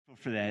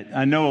For that.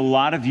 I know a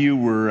lot of you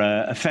were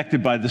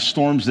affected by the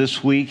storms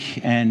this week,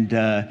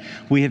 and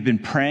we have been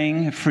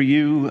praying for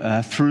you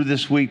through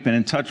this week, been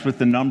in touch with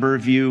a number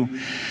of you.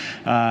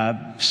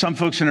 Some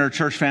folks in our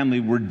church family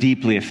were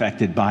deeply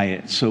affected by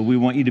it, so we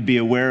want you to be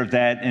aware of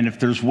that, and if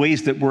there's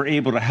ways that we're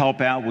able to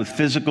help out with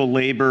physical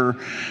labor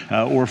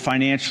or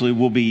financially,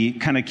 we'll be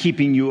kind of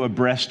keeping you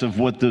abreast of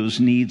what those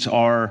needs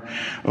are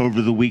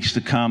over the weeks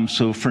to come.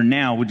 So for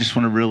now, we just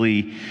want to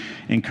really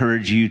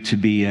encourage you to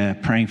be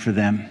praying for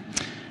them.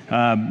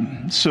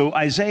 So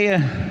Isaiah.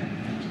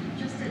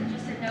 Just a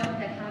note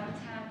that Habitat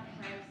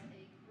has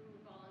a crew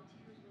of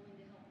volunteers willing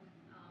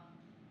to help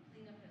with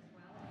cleanup as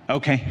well.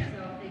 Okay.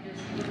 So if they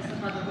just look us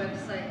up on the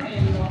website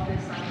in the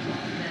office, I'll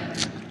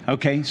talk to them.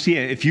 Okay. So yeah,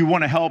 if you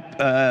want to help,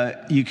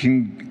 you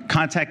can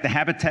contact the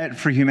Habitat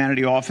for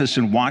Humanity office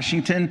in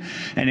Washington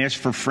and ask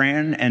for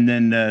Fran, and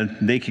then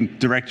they can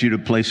direct you to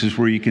places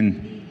where you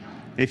can.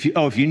 If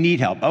you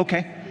need help.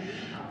 Okay.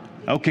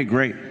 Okay.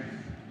 Great.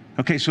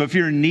 Okay, so if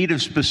you're in need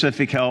of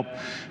specific help,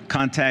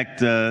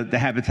 contact the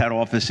Habitat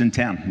office in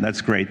town.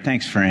 That's great.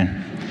 Thanks,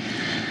 Fran.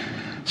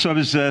 So I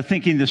was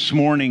thinking this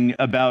morning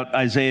about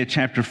Isaiah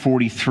chapter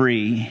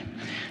 43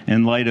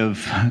 in light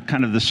of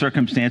kind of the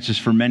circumstances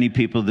for many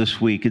people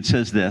this week. It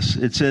says this.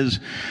 It says,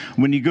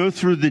 "When you go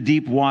through the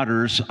deep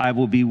waters, I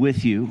will be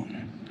with you.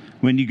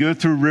 When you go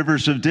through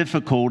rivers of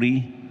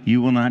difficulty,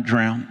 you will not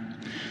drown.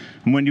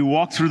 And when you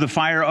walk through the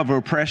fire of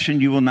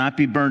oppression, you will not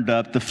be burned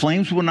up. The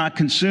flames will not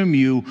consume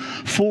you,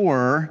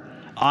 for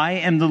I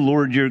am the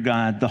Lord your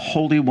God, the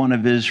Holy One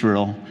of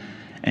Israel,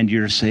 and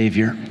your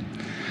Savior."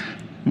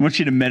 I want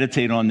you to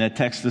meditate on that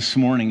text this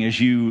morning as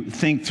you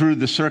think through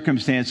the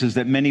circumstances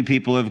that many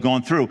people have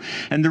gone through.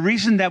 And the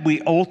reason that we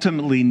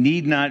ultimately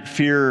need not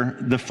fear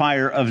the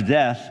fire of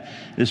death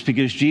is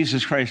because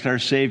Jesus Christ, our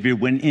Savior,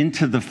 went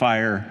into the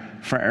fire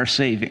for our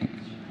saving.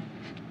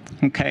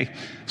 Okay,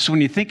 so when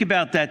you think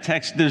about that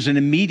text, there's an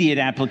immediate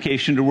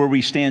application to where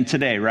we stand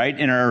today, right?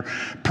 In our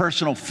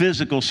personal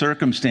physical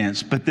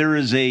circumstance. But there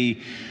is a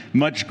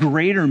much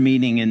greater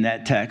meaning in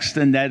that text,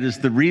 and that is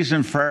the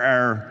reason for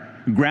our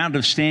ground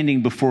of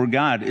standing before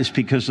God is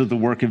because of the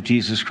work of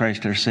Jesus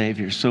Christ, our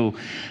Savior. So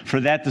for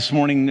that this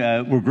morning,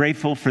 we're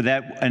grateful for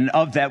that, and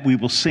of that we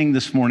will sing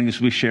this morning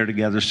as we share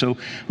together. So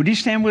would you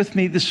stand with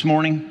me this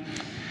morning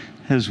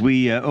as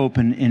we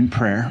open in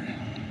prayer?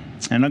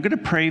 And I'm going to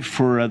pray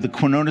for the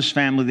Quinones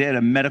family. They had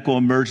a medical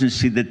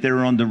emergency that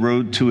they're on the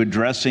road to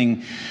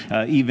addressing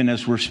even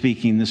as we're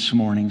speaking this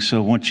morning. So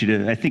I want you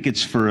to, I think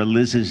it's for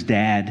Liz's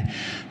dad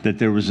that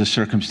there was a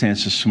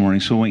circumstance this morning.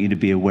 So I want you to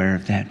be aware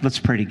of that. Let's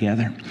pray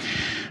together.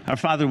 Our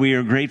Father, we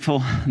are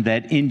grateful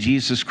that in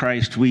Jesus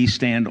Christ we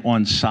stand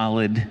on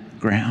solid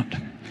ground.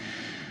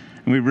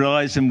 And we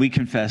realize and we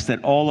confess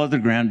that all other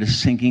ground is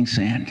sinking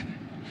sand.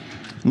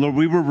 Lord,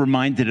 we were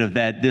reminded of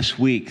that this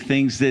week.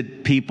 Things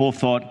that people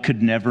thought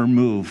could never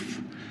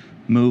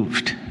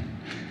moved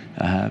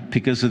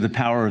because of the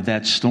power of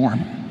that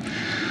storm.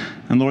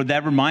 And Lord,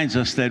 that reminds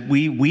us that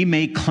we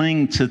may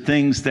cling to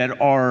things that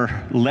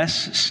are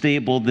less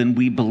stable than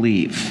we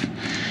believe.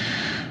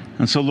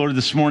 And so, Lord,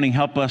 this morning,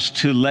 help us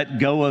to let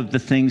go of the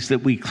things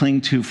that we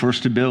cling to for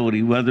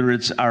stability, whether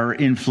it's our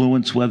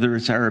influence, whether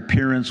it's our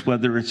appearance,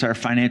 whether it's our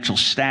financial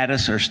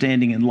status, our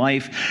standing in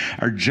life,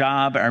 our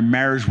job, our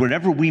marriage,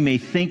 whatever we may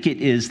think it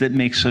is that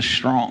makes us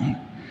strong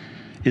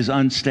is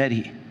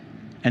unsteady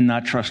and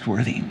not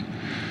trustworthy.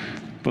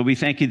 But we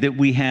thank you that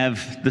we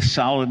have the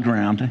solid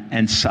ground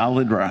and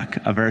solid rock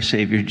of our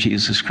Savior,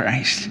 Jesus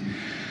Christ.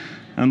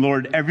 And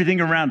Lord,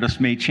 everything around us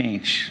may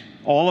change.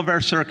 All of our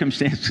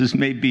circumstances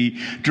may be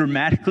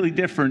dramatically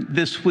different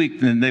this week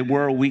than they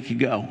were a week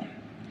ago,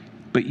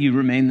 but you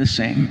remain the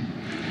same.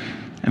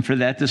 And for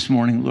that this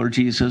morning, Lord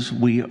Jesus,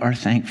 we are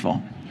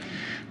thankful.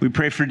 We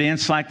pray for Dan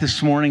Slack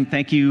this morning.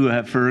 Thank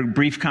you for a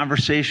brief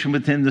conversation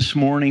with him this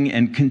morning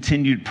and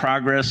continued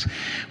progress.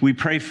 We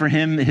pray for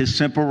him, his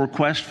simple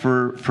request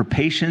for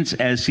patience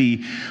as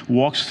he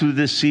walks through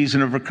this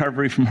season of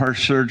recovery from heart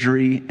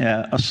surgery,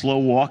 a slow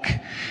walk,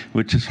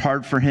 which is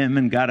hard for him.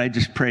 And God, I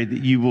just pray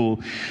that you will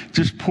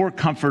just pour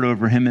comfort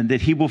over him and that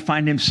he will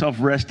find himself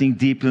resting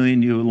deeply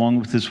in you along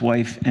with his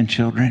wife and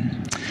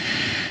children.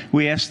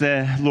 We ask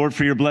the Lord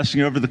for your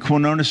blessing over the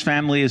Quinones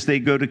family as they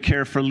go to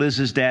care for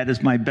Liz's dad,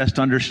 is my best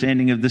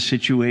understanding of the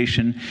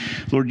situation.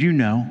 Lord, you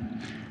know.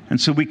 And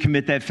so we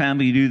commit that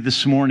family to you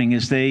this morning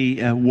as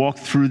they walk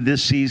through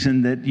this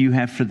season that you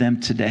have for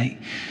them today.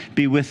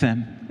 Be with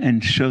them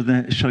and show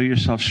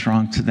yourself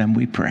strong to them,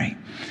 we pray.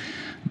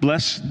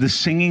 Bless the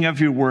singing of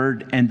your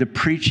word and the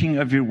preaching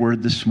of your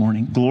word this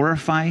morning.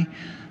 Glorify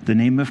the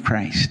name of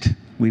Christ.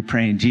 We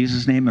pray in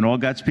Jesus' name, and all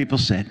God's people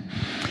said,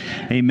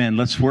 amen.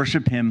 Let's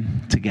worship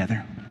him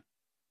together.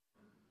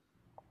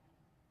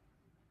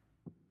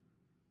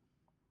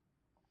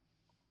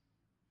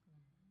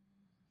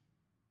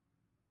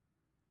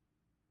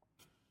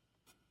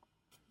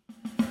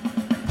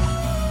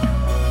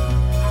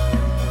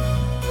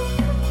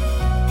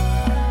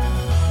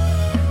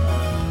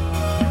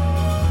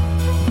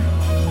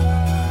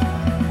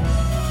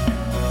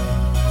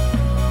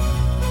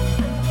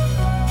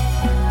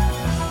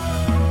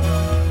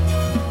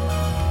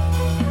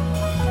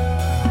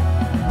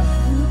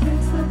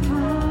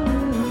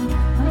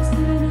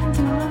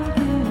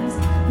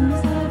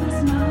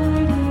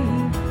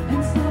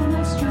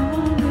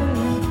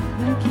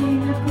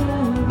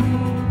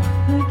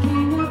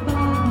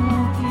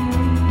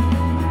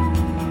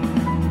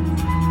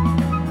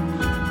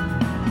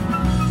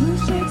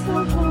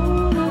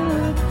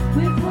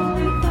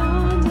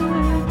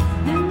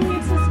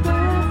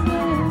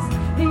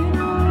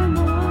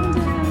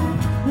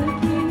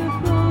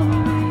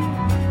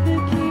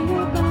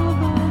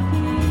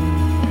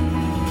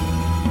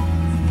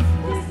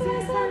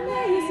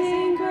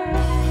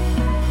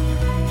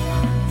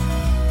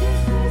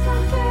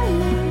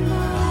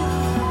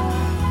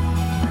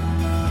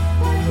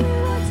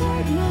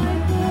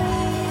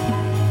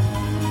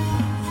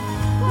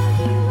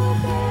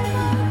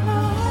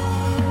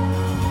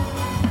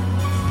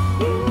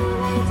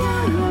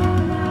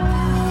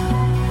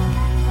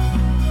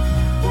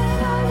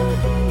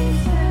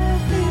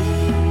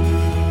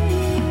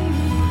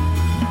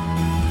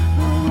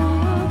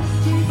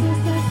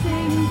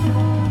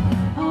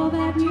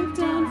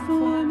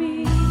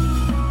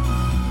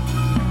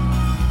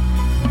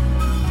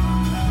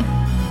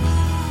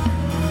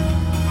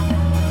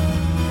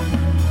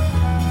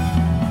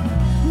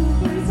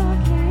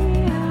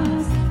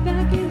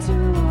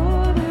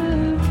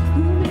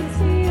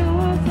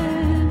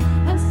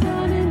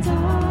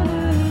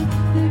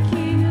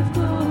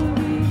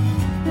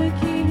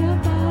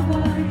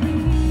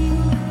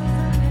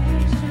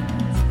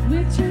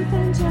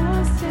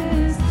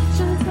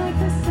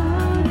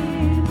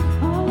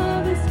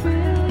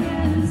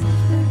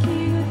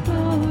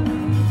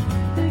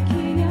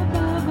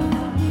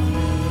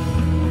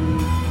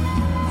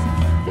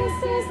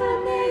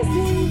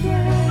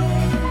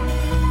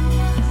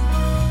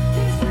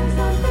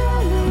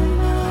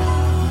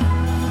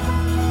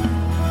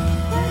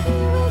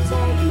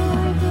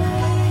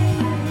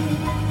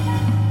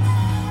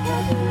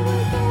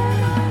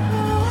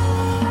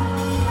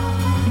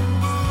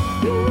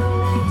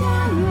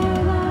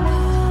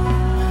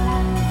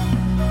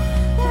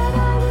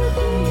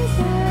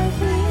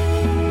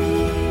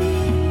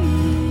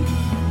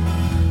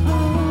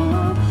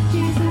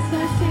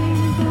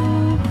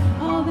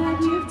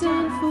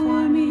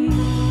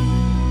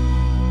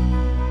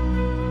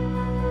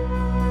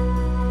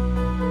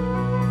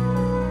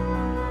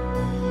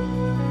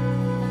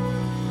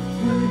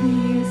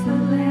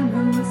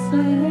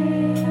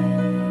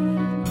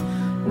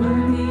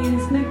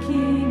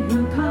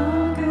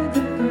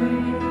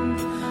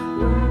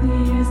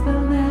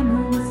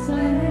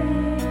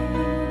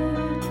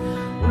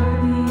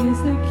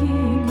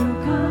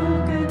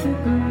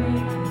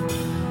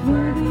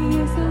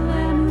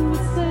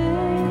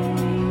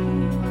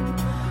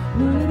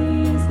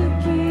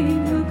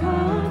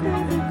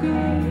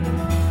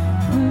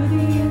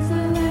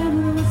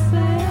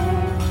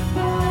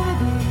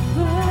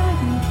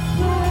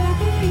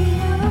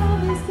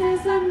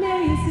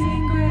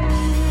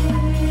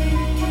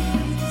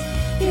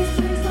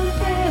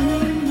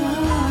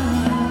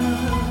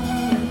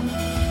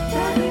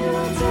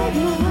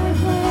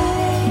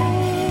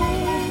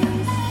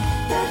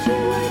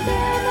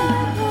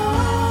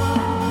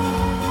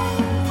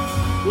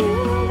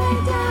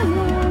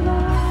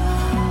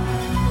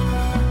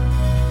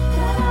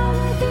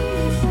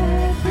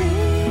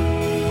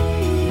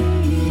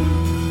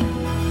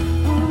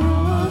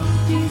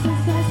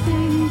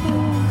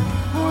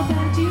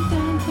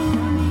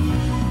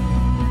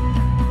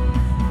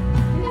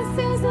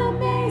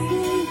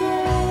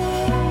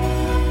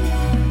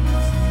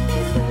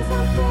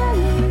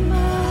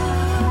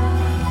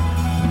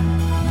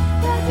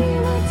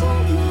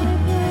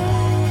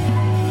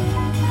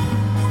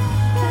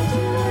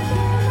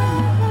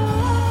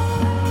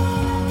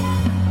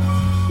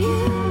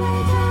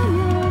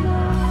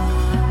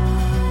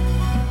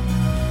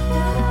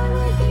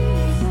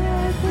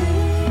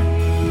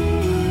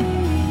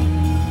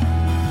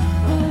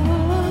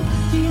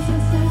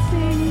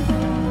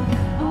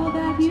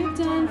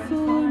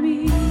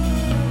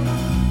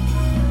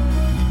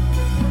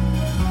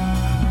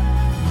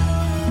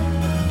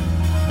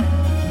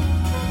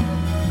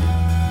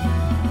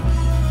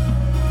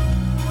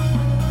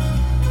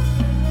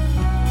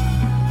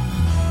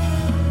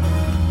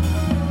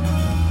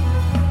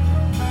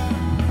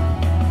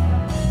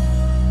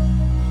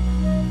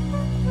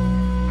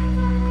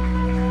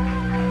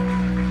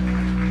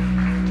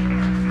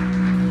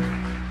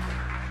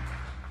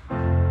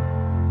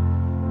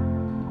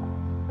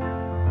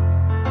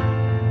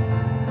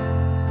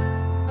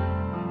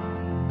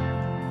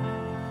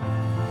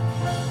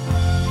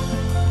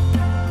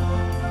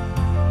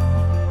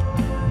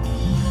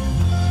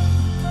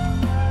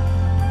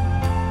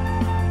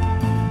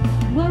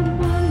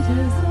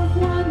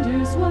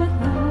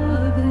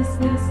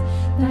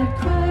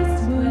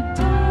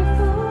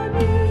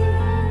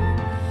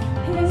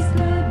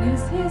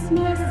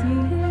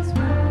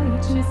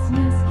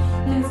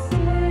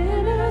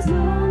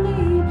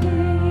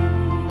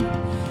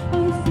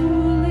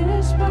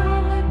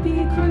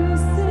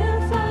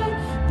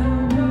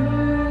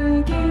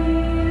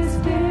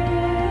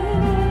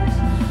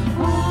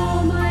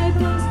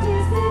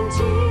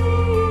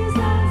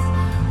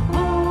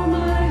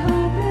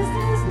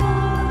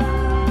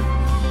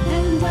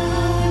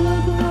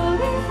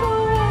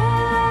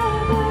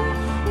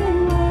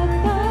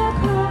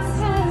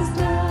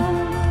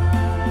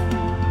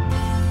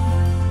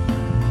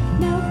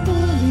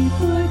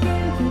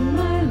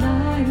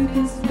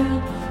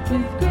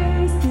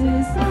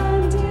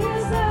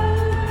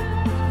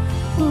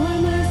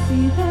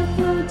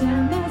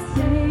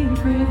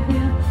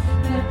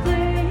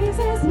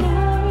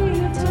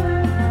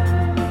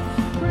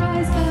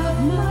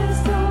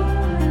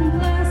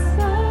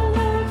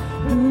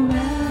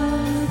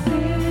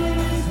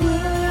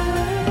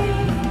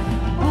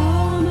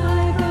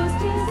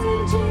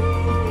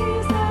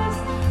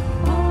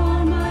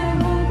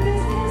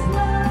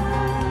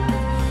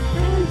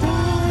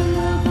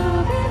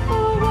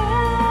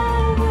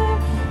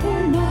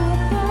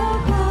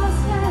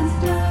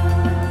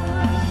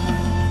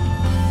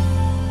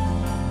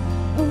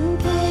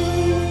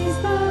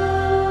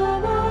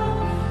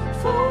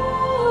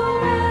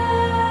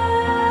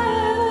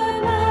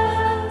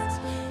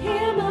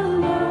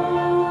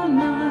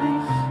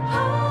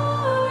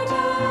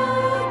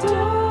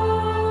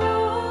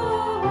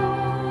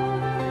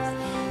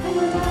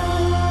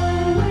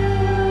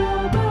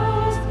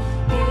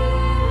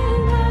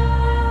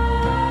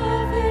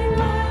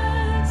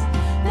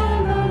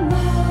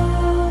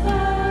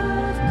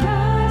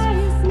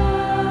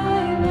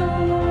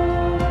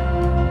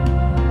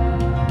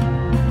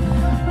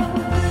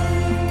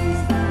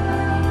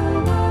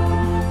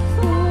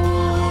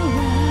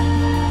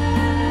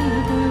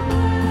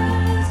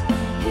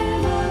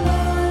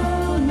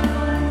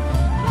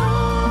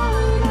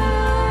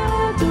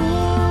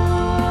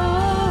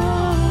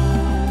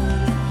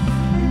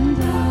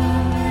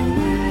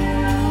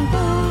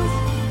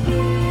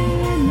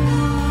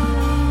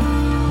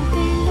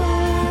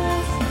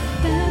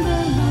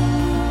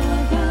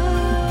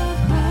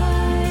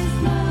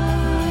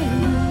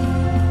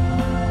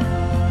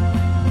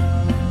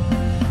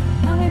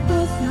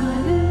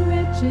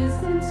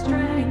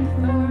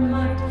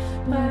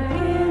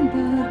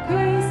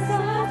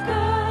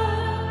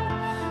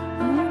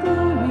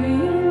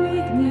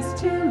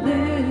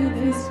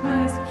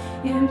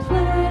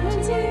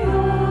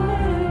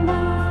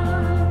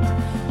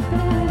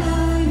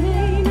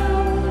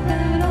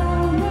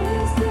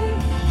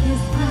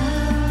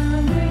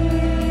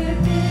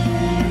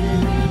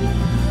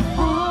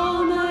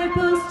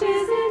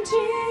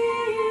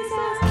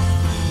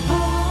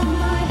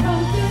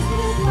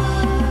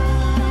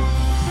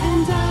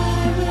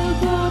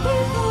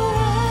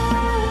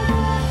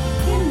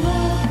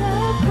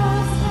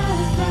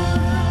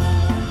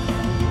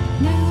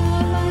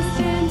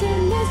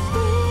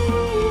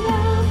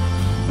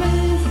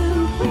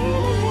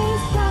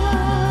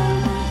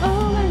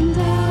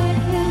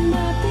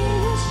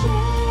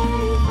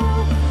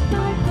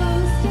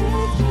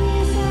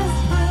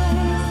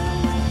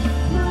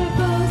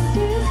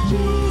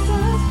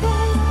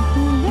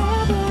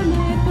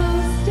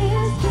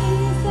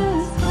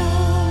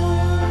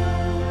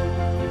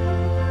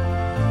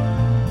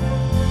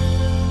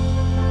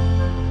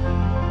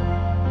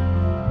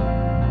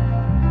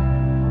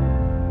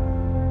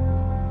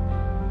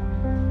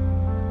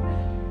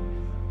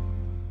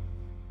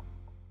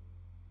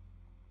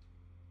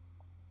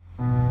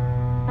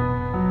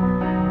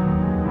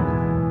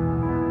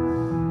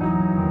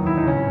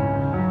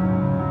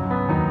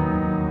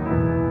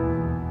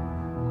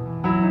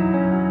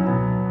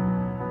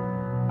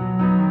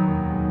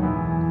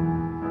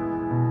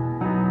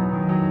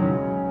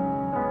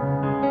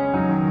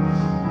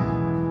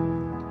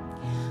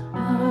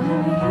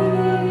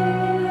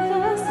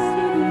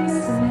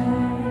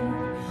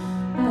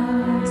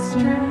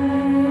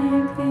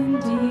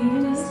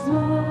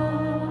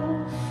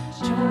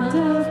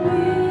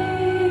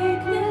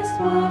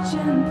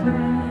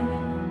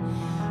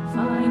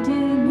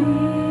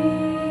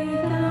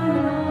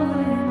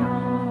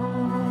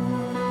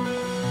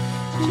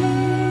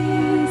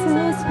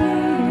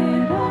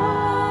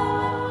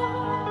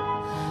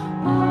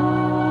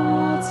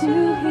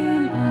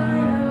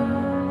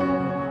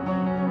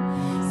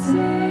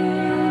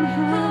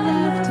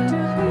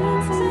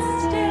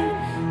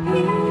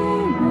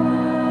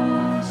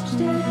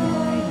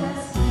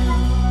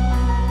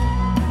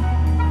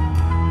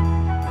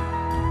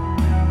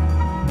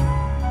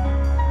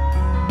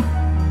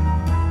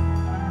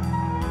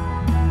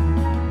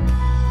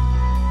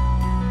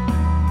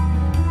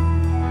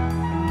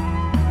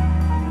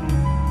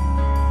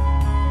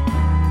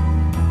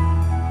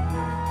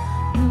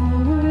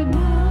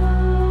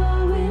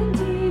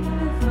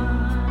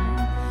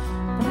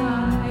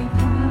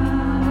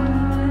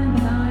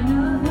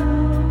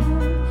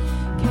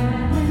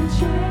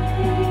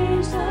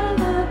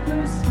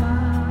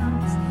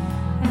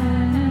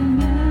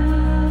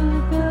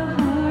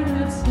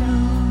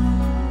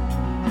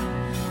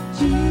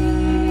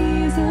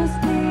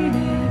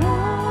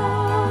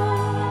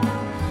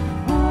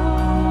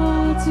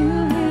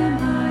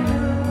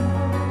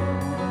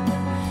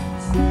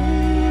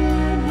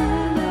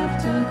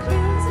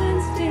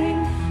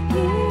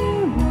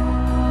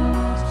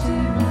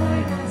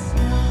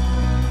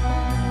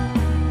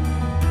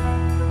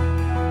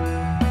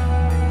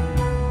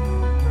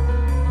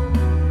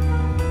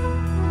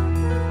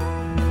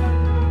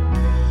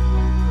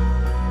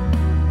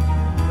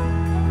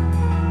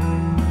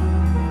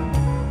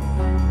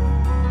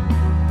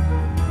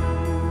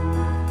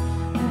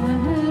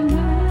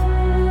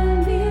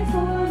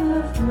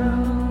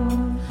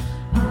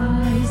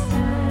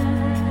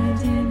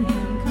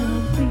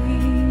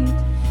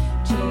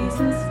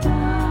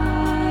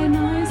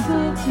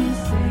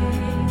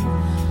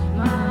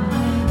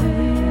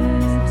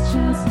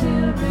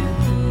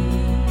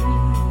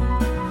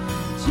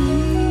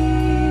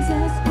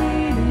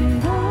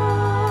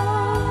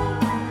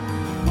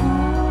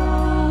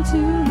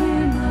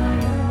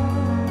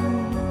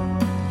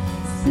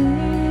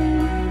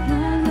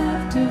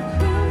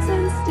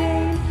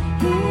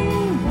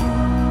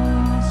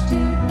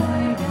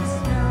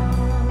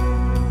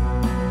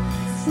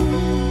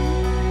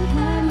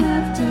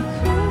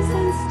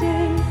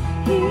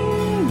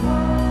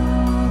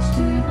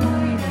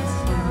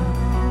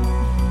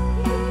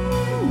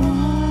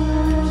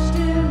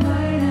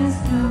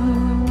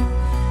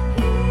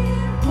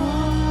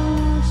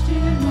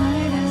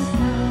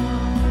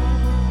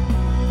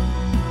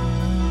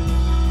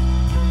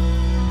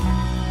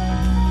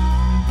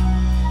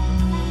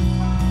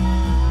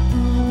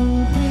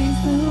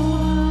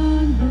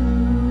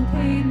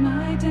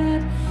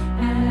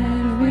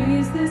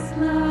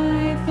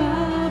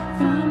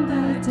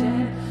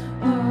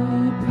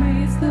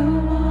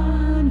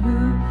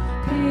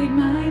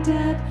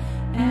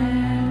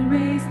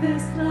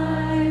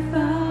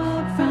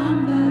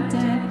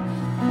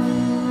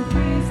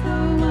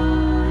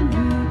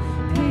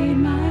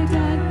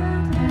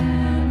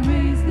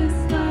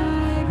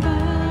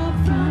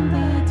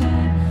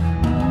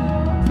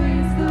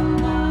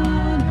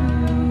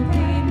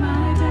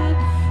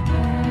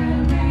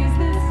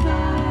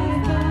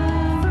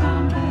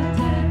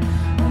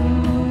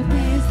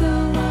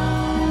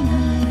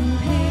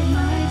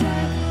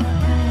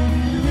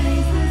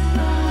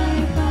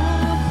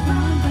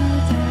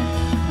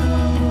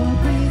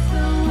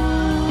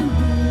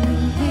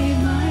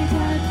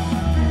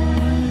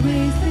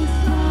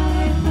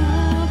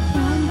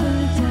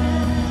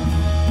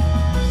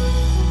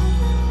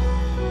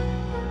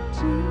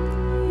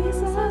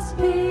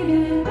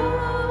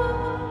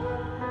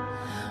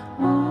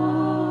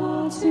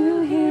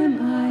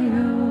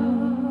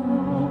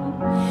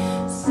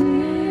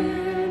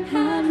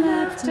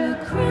 left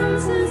a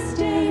crimson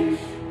stain,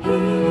 he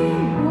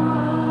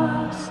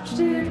washed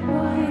it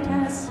white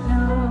as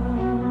snow.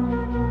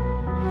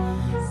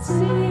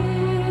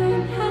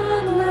 Sin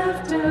had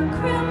left a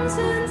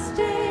crimson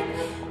stain,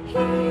 he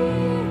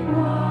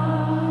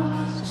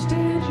washed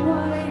it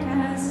white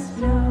as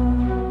snow.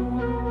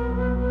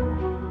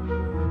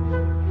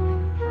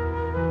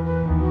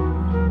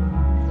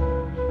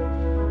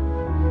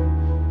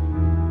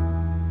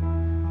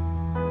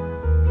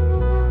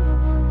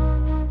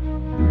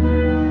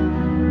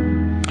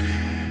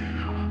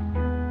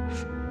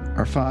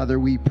 Our Father,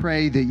 we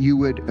pray that you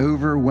would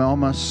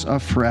overwhelm us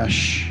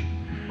afresh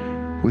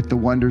with the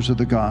wonders of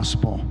the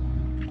gospel.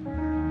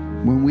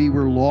 When we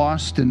were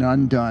lost and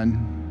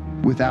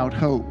undone, without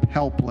hope,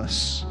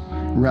 helpless,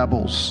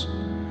 rebels,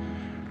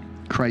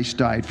 Christ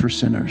died for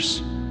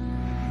sinners.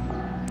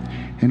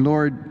 And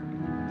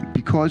Lord,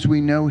 because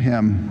we know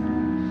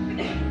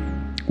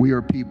him, we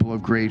are people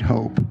of great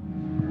hope.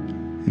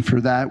 And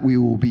for that, we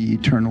will be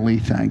eternally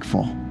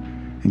thankful.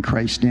 In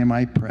Christ's name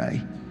I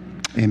pray.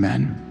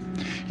 Amen.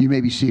 You may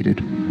be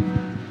seated.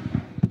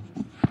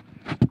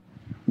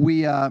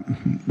 We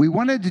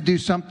wanted to do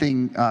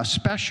something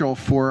special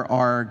for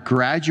our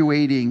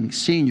graduating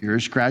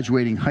seniors,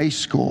 graduating high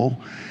school,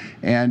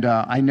 and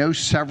I know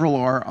several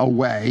are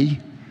away.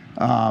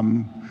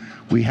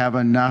 We have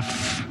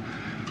enough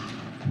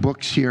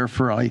books here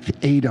for like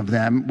 8 of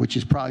them, which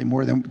is probably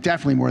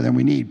definitely more than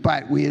we need.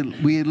 But we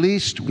at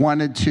least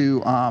wanted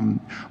to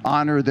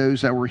honor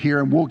those that were here,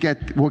 and we'll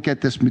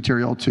get this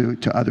material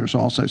to others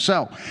also.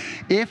 So,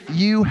 if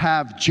you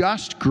have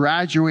just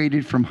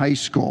graduated from high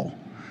school,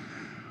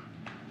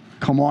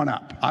 come on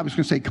up. I was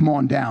going to say come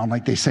on down,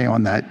 like they say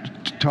on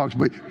that talk,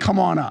 but come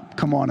on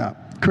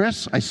up.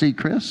 Chris, I see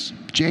Chris.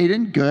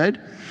 Jaden,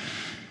 good.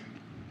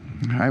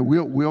 All right, we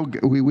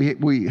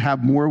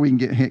have more we can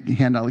get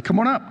hand out. Come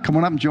on up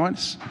and join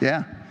us.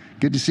 Yeah,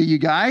 good to see you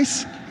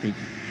guys.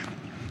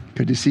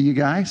 Good to see you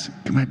guys.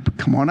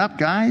 Come on up,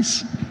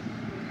 guys.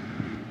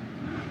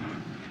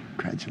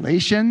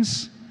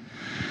 Congratulations.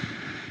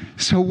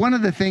 So one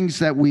of the things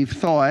that we've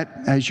thought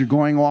as you're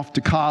going off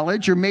to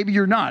college, or maybe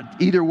you're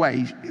not, either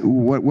way,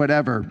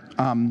 whatever,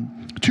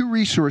 2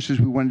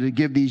 resources we wanted to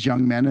give these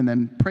young men and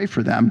then pray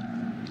for them.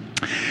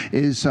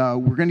 Is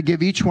we're going to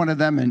give each one of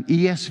them an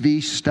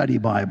ESV study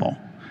Bible.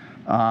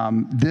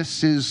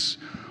 This is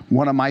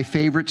one of my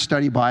favorite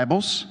study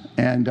Bibles,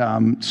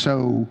 and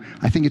so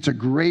I think it's a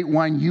great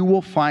one. You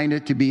will find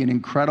it to be an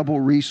incredible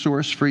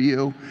resource for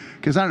you.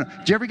 Because I don't know,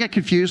 do you ever get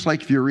confused,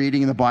 like if you're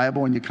reading the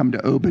Bible and you come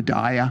to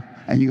Obadiah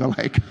and you go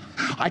like,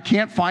 I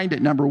can't find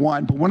it, number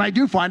one, but when I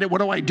do find it, what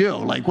do I do?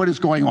 Like, what is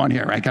going on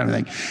here, right, kind of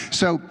thing.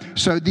 So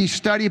these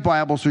study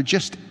Bibles are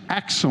just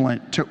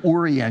excellent to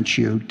orient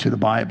you to the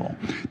Bible.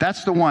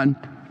 That's the one.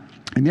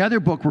 And the other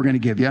book we're going to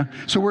give you,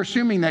 so we're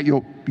assuming that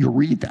you'll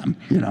read them,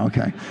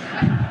 okay?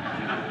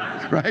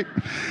 Right?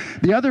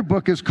 The other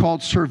book is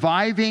called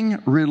Surviving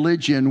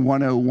Religion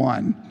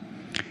 101.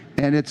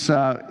 And it's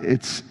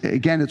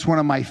one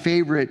of my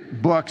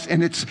favorite books.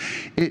 And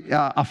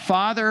a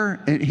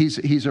father,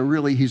 he's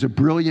a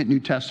brilliant New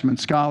Testament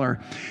scholar,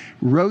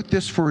 wrote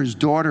this for his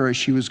daughter as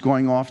she was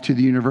going off to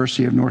the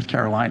University of North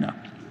Carolina.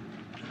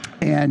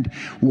 And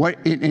what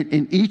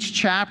in each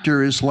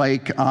chapter is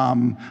like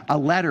a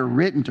letter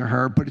written to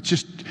her, but it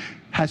just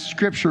has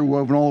scripture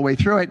woven all the way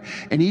through it.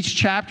 And each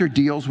chapter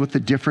deals with a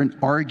different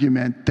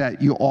argument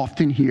that you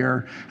often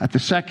hear at the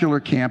secular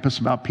campus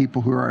about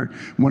people who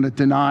want to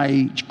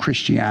deny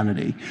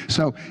Christianity.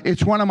 So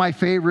it's one of my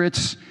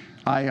favorites.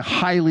 I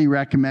highly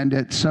recommend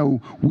it. So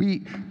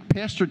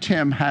Pastor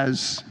Tim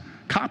has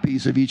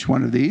copies of each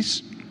one of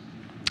these.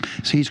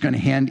 So he's going to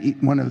hand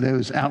one of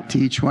those out to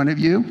each one of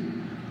you.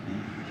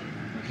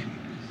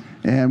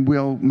 And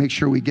we'll make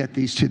sure we get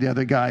these to the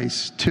other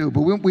guys too.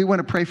 But we want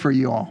to pray for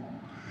you all.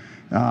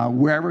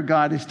 Wherever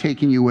God is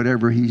taking you,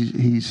 whatever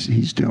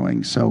he's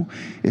doing. So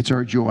it's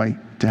our joy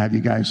to have you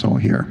guys all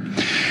here.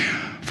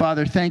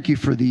 Father, thank you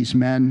for these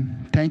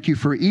men. Thank you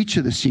for each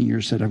of the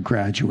seniors that have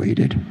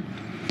graduated.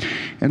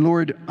 And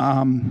Lord,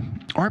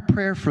 our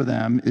prayer for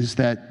them is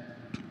that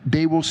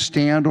they will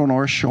stand on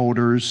our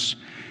shoulders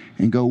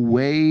and go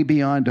way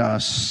beyond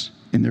us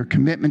in their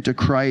commitment to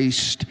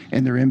Christ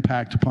and their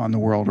impact upon the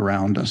world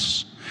around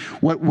us.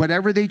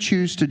 Whatever they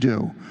choose to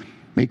do,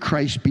 may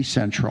Christ be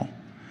central.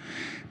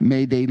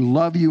 May they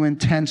love you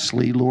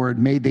intensely, Lord.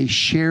 May they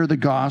share the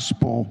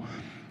gospel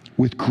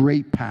with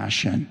great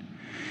passion.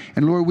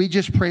 And Lord, we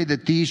just pray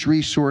that these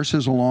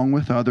resources, along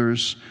with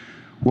others,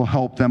 will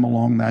help them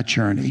along that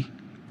journey.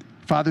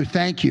 Father,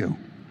 thank you.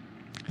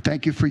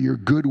 Thank you for your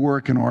good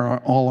work in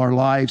all our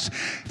lives.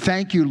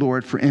 Thank you,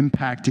 Lord, for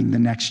impacting the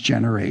next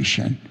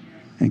generation.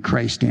 In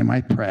Christ's name I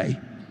pray.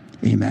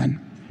 Amen.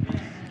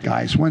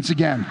 Guys, once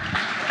again,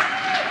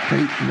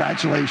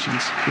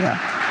 congratulations. Yeah,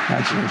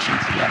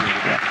 congratulations.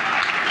 Yeah.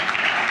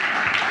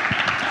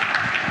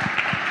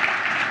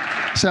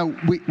 So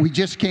we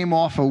just came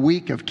off a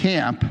week of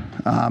camp.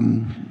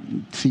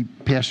 See,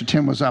 Pastor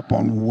Tim was up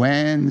on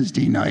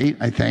Wednesday night,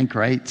 I think,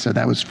 right? So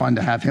that was fun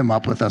to have him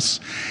up with us.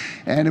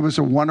 And it was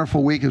a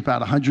wonderful week. It was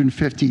about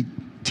 150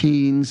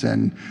 teens,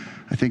 and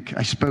I think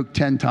I spoke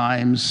 10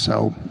 times.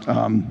 So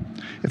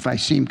if I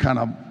seem kind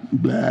of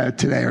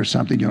today or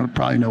something, you'll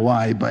probably know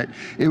why. But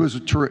it was a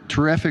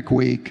terrific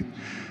week.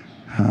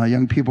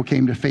 Young people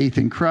came to faith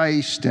in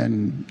Christ,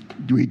 and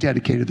we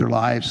dedicated their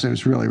lives. So it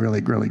was really,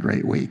 really, really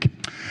great week.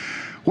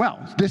 Well,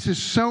 this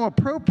is so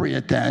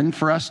appropriate then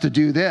for us to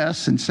do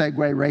this and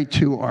segue right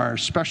to our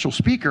special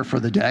speaker for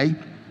the day.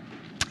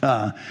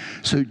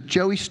 So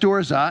Joey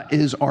Sforza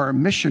is our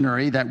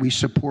missionary that we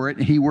support,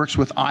 and he works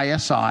with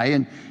ISI,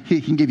 and he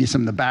can give you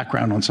some of the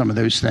background on some of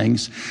those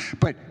things.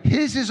 But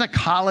his is a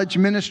college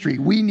ministry.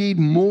 We need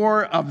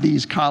more of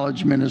these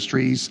college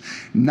ministries,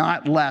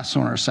 not less,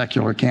 on our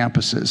secular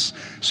campuses.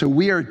 So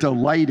we are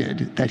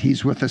delighted that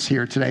he's with us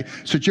here today.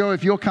 So Joe,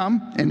 if you'll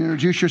come and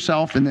introduce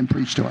yourself and then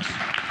preach to us.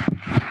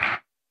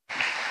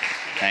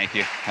 Thank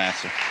you,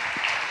 Pastor.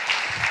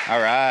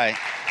 All right.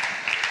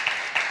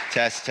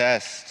 Test.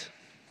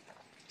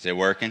 Is it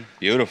working?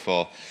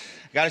 Beautiful.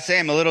 I got to say,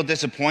 I'm a little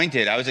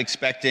disappointed. I was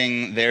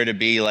expecting there to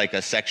be like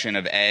a section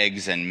of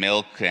eggs and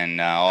milk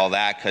and all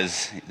that,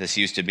 because this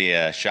used to be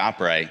a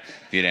ShopRite,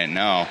 if you didn't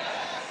know.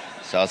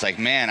 So I was like,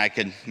 man, I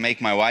could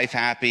make my wife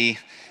happy,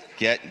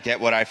 get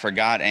what I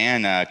forgot,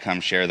 and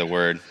come share the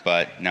word.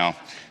 But no,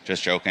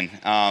 just joking.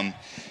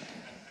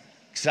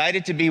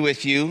 Excited to be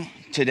with you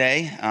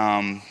today.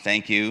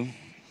 Thank you,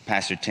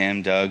 Pastor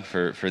Tim, Doug,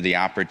 for the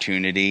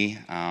opportunity.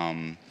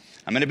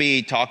 I'm going to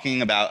be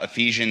talking about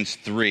Ephesians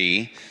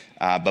 3,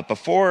 but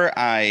before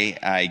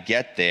I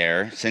get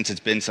there, since it's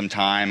been some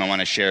time, I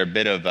want to share a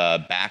bit of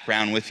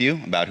background with you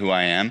about who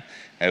I am.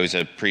 I always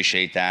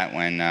appreciate that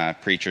when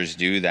preachers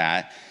do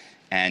that.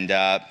 And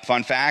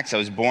fun facts, I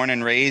was born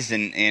and raised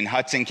in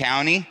Hudson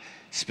County,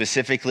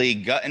 specifically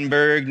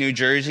Guttenberg, New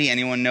Jersey.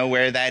 Anyone know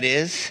where that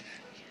is?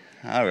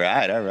 All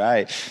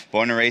right.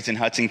 Born and raised in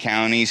Hudson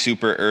County,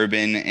 super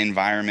urban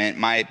environment.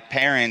 My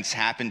parents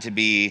happened to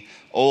be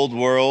old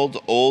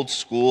world, old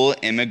school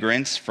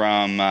immigrants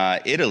from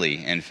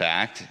Italy, in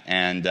fact.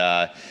 And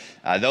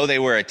though they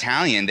were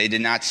Italian, they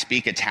did not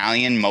speak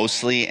Italian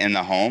mostly in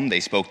the home.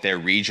 They spoke their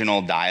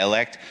regional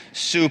dialect,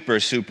 super,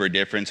 super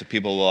different. So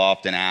people will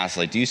often ask,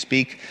 like, do you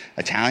speak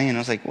Italian? I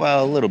was like,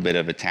 well, a little bit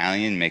of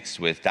Italian mixed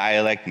with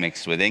dialect,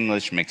 mixed with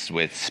English, mixed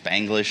with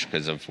Spanglish,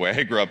 because of where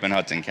I grew up in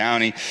Hudson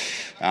County.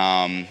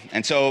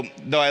 And so,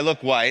 though I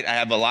look white, I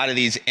have a lot of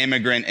these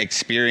immigrant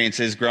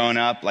experiences growing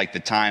up, like the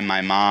time my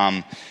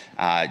mom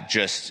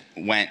just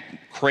went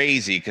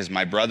crazy because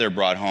my brother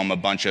brought home a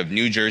bunch of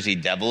New Jersey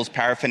Devils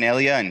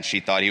paraphernalia, and she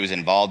thought he was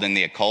involved in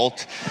the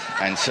occult.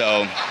 And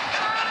so,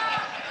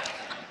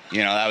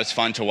 that was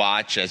fun to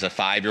watch as a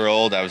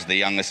 5-year-old. I was the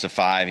youngest of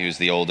 5. He was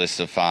the oldest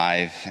of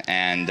 5.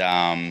 And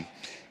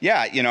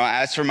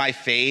as for my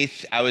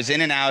faith, I was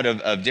in and out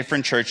of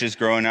different churches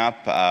growing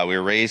up. We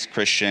were raised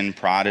Christian,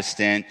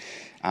 Protestant.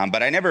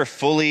 But I never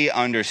fully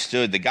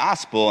understood the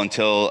gospel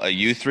until a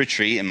youth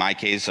retreat, in my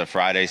case, a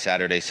Friday,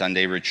 Saturday,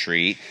 Sunday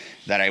retreat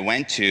that I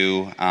went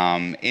to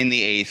in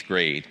the 8th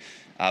grade.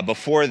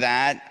 Before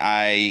that,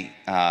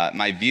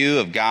 my view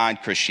of God,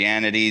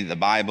 Christianity, the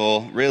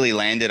Bible, really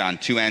landed on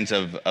two ends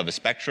of a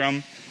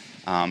spectrum,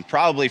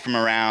 probably from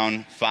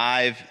around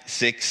 5,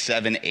 6,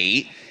 7,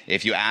 8.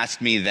 If you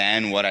asked me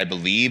then what I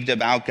believed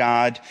about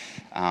God,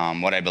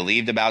 what I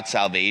believed about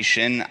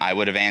salvation, I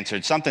would have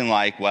answered something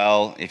like,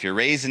 well, if you're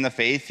raised in the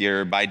faith,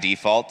 you're by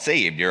default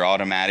saved. You're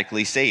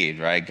automatically saved,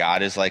 right?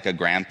 God is like a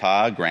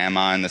grandpa,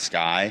 grandma in the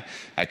sky.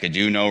 I could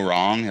do no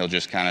wrong. He'll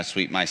just kind of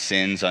sweep my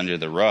sins under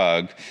the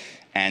rug.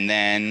 And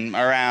then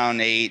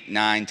around 8,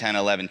 9, 10,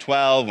 11,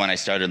 12, when I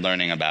started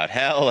learning about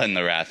hell and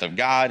the wrath of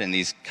God and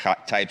these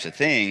types of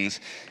things,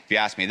 if you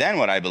asked me then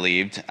what I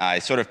believed, I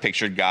sort of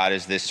pictured God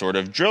as this sort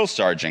of drill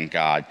sergeant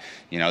God,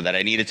 that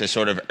I needed to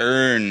sort of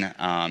earn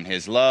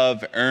his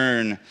love,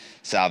 earn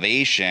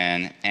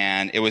salvation.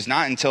 And it was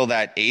not until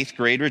that 8th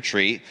grade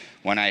retreat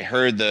when I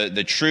heard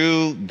the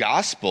true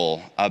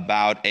gospel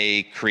about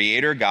a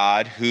creator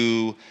God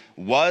who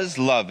was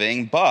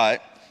loving,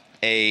 but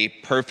a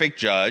perfect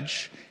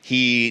judge.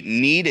 He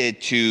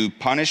needed to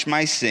punish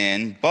my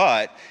sin,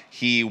 but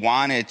he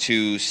wanted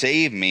to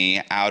save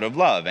me out of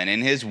love. And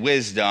in his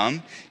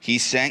wisdom, he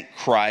sent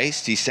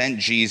Christ, he sent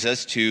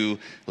Jesus to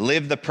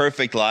live the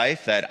perfect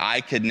life that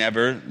I could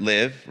never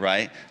live,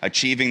 right?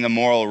 Achieving the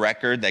moral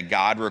record that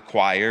God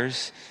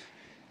requires.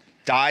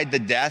 Died the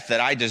death that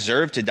I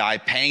deserved to die,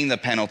 paying the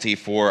penalty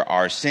for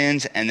our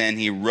sins. And then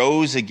he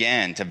rose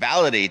again to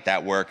validate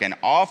that work and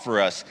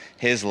offer us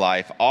his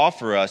life,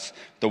 offer us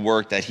the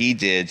work that he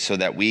did so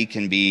that we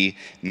can be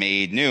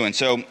made new. And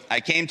so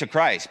I came to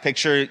Christ.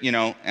 Picture,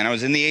 and I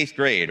was in the 8th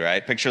grade,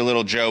 right? Picture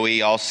little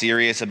Joey, all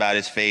serious about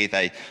his faith.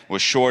 I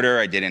was shorter.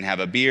 I didn't have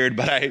a beard,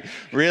 but I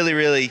really,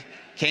 really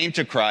came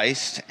to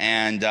Christ,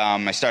 and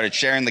I started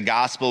sharing the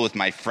gospel with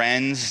my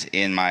friends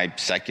in my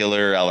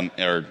secular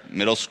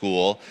middle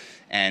school.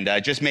 And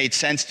it just made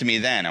sense to me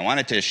then. I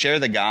wanted to share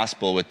the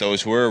gospel with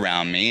those who were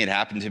around me. It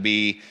happened to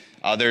be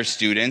other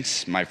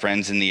students, my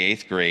friends in the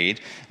 8th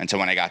grade. And so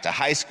when I got to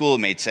high school, it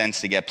made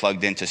sense to get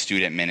plugged into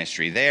student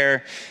ministry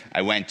there.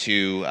 I went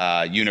to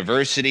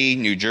university,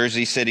 New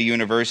Jersey City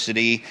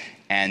University,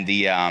 And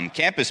the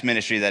campus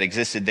ministry that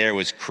existed there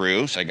was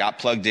Cru. So I got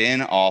plugged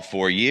in all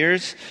 4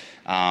 years.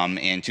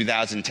 In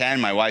 2010,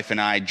 my wife and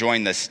I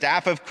joined the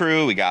staff of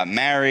Cru. We got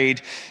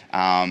married,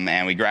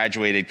 and we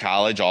graduated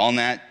college all in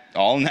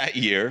that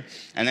year.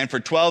 And then for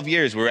 12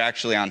 years, we were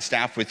actually on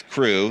staff with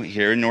Cru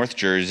here in North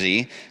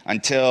Jersey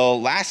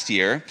until last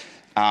year.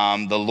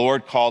 The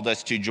Lord called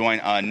us to join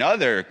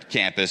another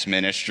campus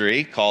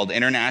ministry called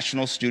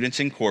International Students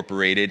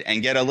Incorporated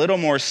and get a little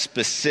more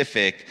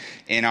specific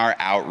in our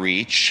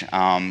outreach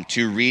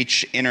to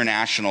reach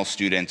international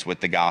students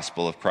with the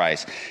gospel of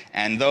Christ.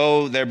 And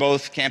though they're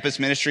both campus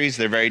ministries,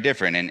 they're very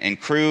different. In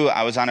Cru,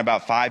 I was on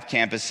about 5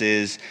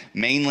 campuses,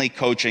 mainly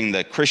coaching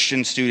the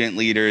Christian student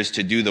leaders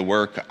to do the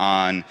work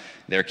on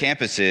their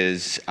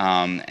campuses,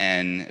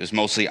 and it was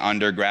mostly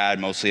undergrad,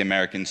 mostly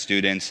American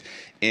students.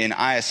 In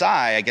ISI,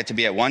 I get to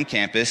be at one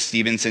campus,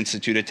 Stevens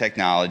Institute of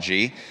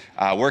Technology,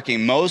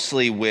 working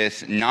mostly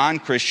with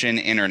non-Christian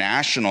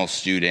international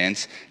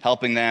students,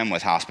 helping them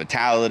with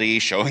hospitality,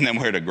 showing them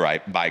where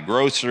to buy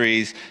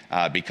groceries,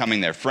 becoming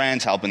their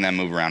friends, helping them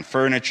move around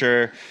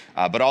furniture,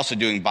 but also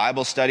doing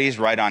Bible studies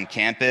right on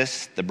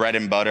campus. The bread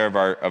and butter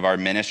of our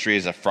ministry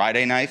is a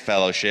Friday night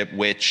fellowship,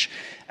 which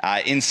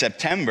in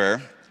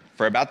September,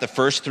 for about the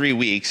first 3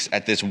 weeks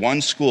at this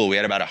one school, we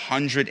had about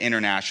 100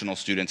 international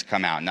students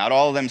come out. Not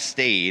all of them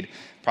stayed.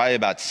 Probably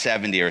about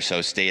 70 or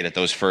so stayed at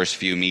those first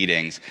few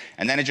meetings.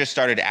 And then it just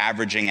started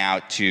averaging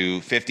out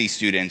to 50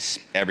 students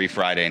every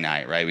Friday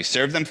night, right? We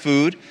serve them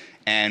food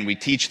and we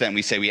teach them.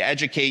 We say, we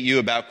educate you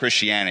about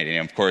Christianity.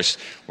 And of course,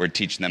 we're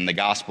teaching them the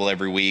gospel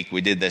every week. We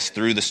did this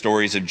through the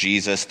stories of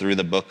Jesus, through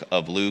the book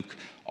of Luke,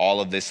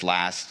 all of this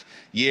last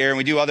year. And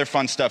we do other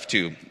fun stuff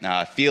too,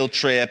 field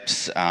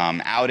trips,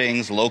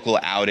 outings, local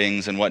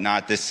outings and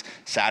whatnot. This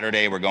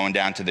Saturday, we're going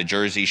down to the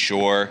Jersey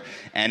Shore,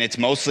 and it's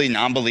mostly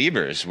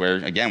non-believers where,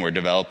 again, we're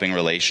developing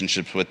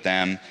relationships with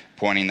them,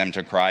 pointing them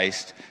to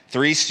Christ.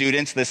 3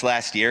 students this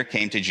last year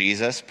came to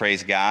Jesus,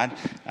 praise God.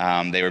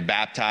 They were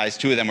baptized.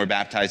 2 of them were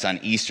baptized on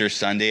Easter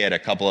Sunday at a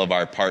couple of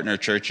our partner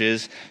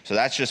churches. So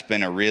that's just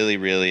been a really,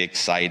 really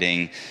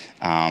exciting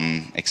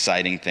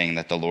thing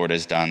that the Lord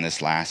has done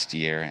this last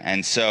year.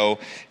 And so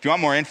if you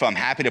want more info, I'm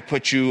happy to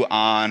put you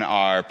on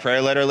our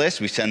prayer letter list.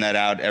 We send that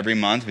out every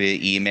month via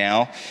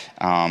email,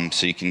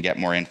 so you can get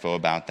more info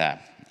about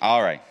that.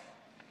 All right,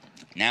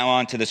 now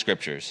on to the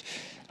scriptures.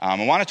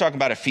 I want to talk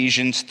about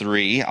Ephesians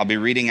 3. I'll be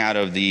reading out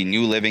of the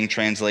New Living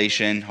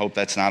Translation. Hope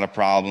that's not a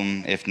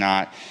problem. If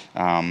not,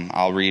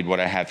 I'll read what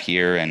I have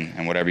here,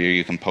 and whatever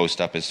you can post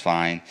up is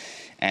fine.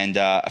 And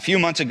a few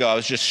months ago, I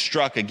was just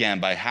struck again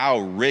by how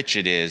rich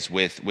it is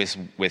with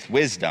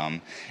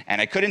wisdom.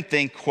 And I couldn't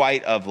think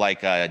quite of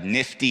like a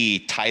nifty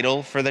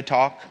title for the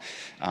talk.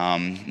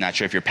 Not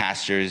sure if your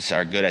pastors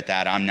are good at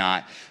that. I'm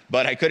not.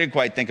 But I couldn't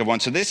quite think of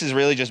one. So this is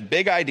really just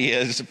big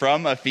ideas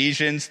from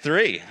Ephesians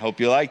 3. Hope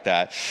you like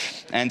that.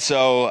 And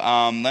so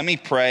let me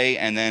pray,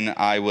 and then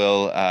I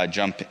will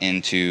jump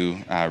into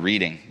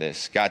reading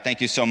this. God,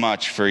 thank you so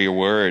much for your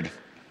word.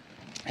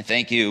 I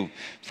thank you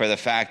for the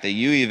fact that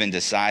you even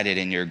decided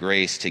in your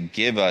grace to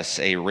give us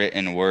a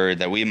written word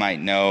that we might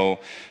know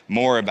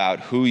more about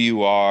who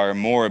you are,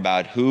 more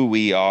about who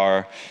we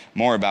are,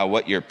 more about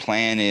what your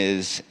plan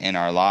is in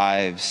our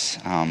lives.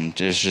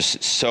 There's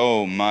just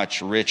so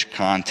much rich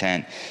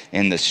content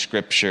in the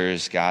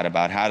scriptures, God,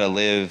 about how to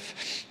live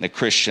the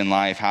Christian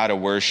life, how to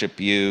worship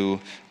you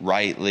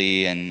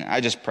rightly. And I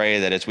just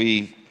pray that as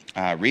we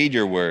read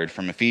your word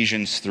from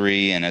Ephesians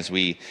 3, and as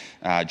we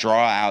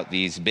draw out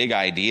these big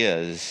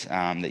ideas,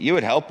 that you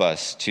would help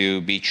us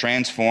to be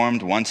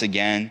transformed once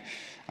again.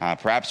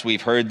 Perhaps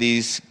we've heard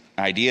these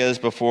ideas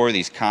before,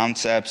 these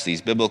concepts,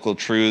 these biblical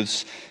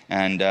truths,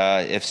 and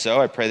if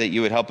so, I pray that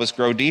you would help us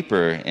grow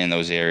deeper in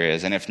those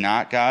areas. And if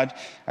not, God,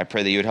 I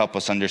pray that you would help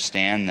us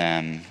understand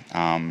them.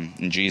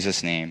 In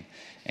Jesus' name,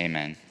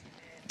 amen.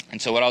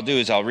 And so what I'll do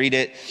is I'll read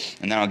it,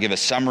 and then I'll give a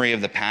summary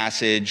of the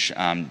passage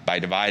by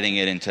dividing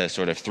it into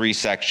sort of 3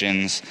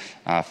 sections,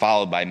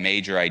 followed by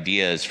major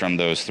ideas from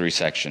those 3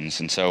 sections.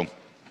 And so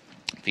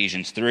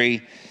Ephesians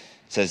 3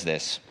 says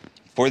this: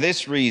 "For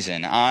this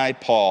reason, I,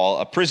 Paul,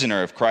 a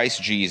prisoner of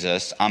Christ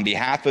Jesus, on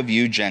behalf of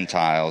you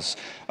Gentiles,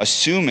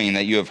 assuming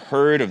that you have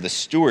heard of the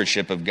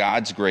stewardship of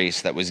God's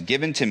grace that was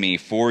given to me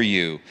for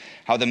you,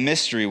 how the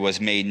mystery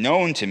was made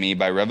known to me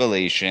by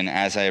revelation,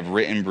 as I have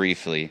written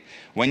briefly.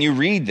 When you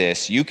read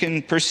this, you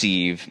can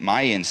perceive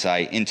my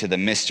insight into the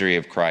mystery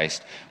of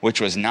Christ, which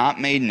was not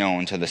made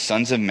known to the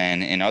sons of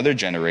men in other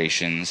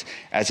generations,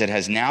 as it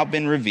has now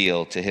been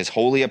revealed to his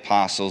holy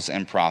apostles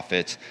and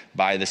prophets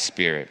by the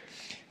Spirit.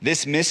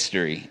 This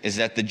mystery is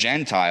that the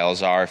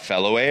Gentiles are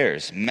fellow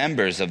heirs,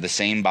 members of the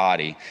same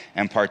body,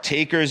 and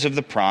partakers of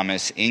the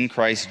promise in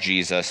Christ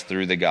Jesus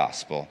through the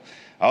gospel.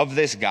 Of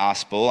this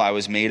gospel I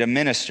was made a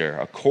minister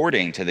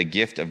according to the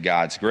gift of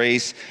God's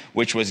grace,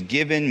 which was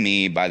given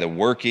me by the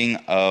working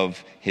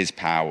of his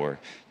power.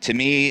 To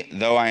me,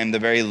 though I am the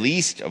very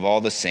least of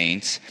all the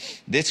saints,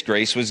 this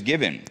grace was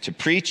given, to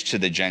preach to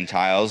the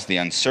Gentiles the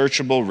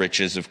unsearchable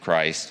riches of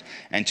Christ,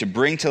 and to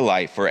bring to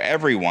light for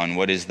everyone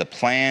what is the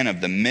plan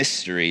of the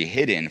mystery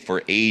hidden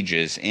for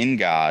ages in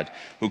God,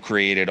 who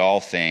created all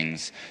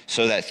things,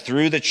 so that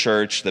through the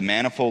church the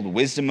manifold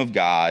wisdom of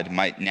God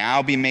might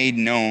now be made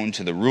known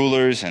to the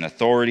rulers and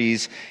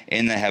authorities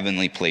in the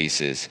heavenly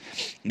places.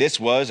 This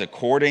was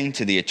according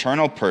to the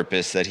eternal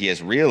purpose that he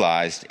has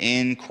realized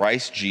in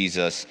Christ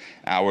Jesus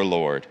our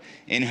Lord,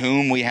 in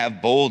whom we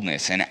have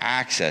boldness and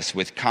access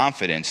with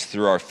confidence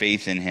through our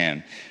faith in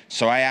him.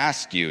 So I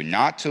ask you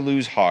not to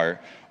lose heart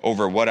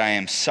over what I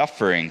am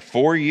suffering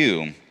for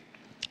you,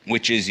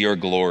 which is your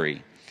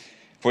glory.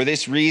 For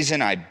this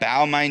reason I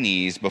bow my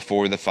knees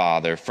before the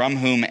Father, from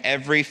whom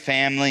every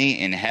family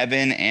in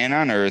heaven and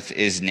on earth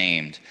is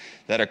named,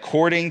 that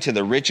according to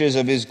the riches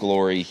of his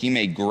glory he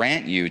may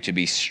grant you to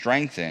be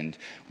strengthened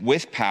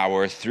with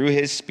power through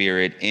his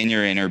Spirit in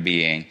your inner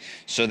being,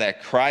 so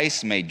that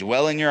Christ may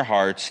dwell in your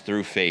hearts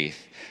through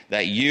faith,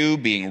 that you,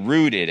 being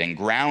rooted and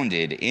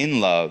grounded in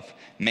love,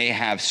 may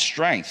have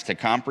strength to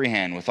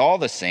comprehend with all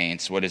the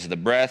saints what is the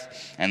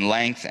breadth and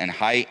length and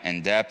height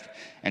and depth,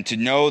 and to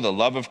know the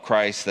love of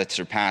Christ that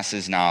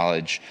surpasses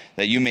knowledge,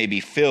 that you may be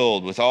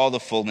filled with all the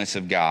fullness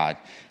of God.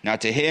 Now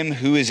to him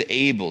who is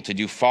able to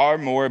do far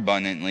more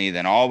abundantly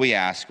than all we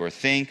ask or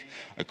think,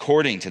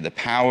 according to the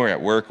power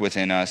at work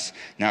within us,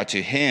 now to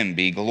him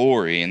be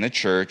glory in the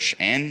church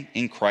and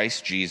in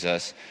Christ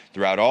Jesus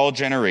throughout all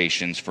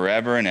generations,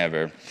 forever and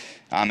ever.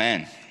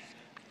 Amen.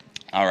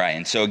 All right,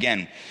 and so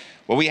again,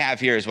 what we have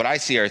here is what I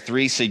see are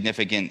three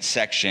significant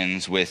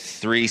sections with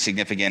three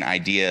significant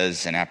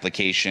ideas and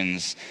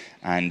applications.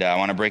 And I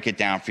want to break it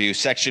down for you.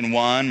 Section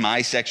 1,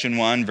 my section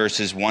 1,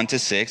 verses 1 to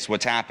 6.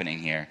 What's happening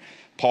here?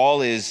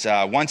 Paul is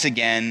once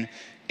again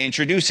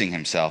introducing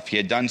himself. He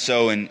had done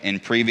so in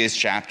previous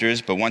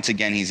chapters, but once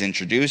again he's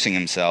introducing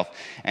himself,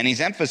 and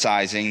he's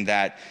emphasizing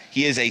that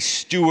he is a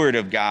steward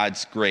of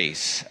God's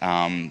grace.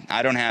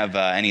 I don't have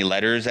any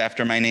letters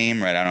after my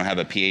name, right? I don't have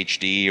a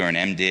PhD or an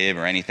MDiv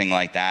or anything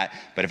like that,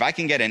 but if I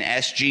can get an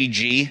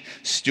SGG,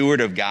 steward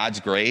of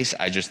God's grace,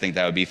 I just think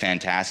that would be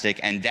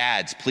fantastic. And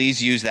dads,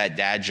 please use that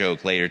dad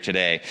joke later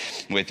today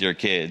with your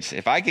kids.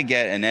 If I could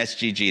get an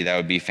SGG, that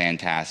would be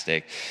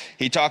fantastic.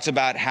 He talks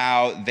about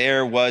how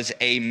there was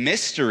a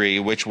mystery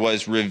which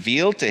was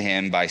revealed to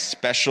him by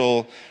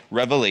special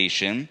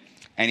revelation,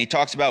 and he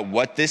talks about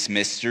what this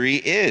mystery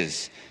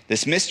is.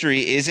 This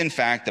mystery is, in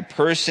fact, the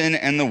person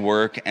and the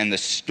work and the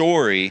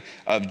story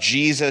of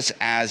Jesus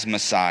as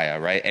Messiah,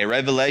 right? A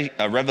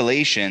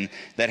revelation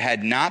that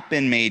had not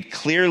been made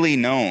clearly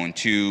known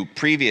to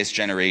previous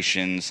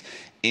generations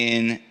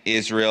in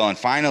Israel. And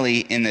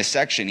finally, in this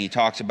section, he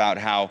talks about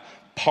how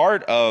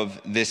part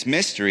of this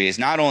mystery is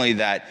not only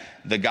that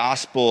the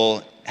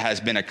gospel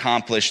has been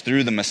accomplished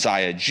through the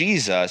Messiah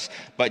Jesus,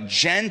 but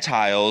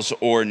Gentiles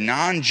or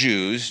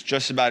non-Jews,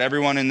 just about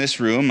everyone in this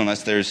room,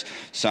 unless there's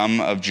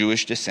some of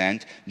Jewish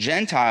descent,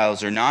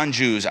 Gentiles or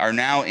non-Jews are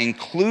now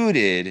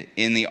included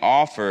in the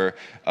offer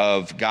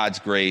of God's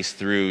grace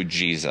through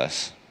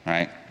Jesus,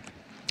 right?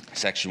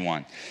 Section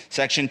 1.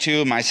 Section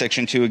 2, my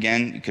section 2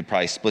 again, you could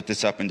probably split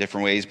this up in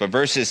different ways, but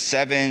verses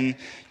 7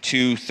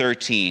 to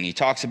 13, he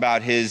talks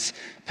about his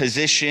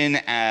position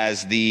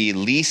as the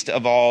least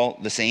of all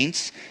the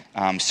saints,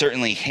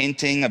 certainly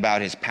hinting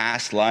about his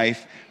past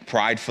life,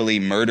 pridefully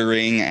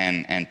murdering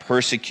and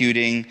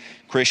persecuting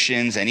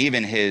Christians, and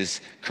even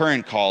his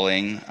current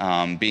calling,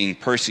 being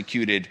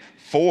persecuted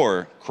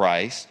for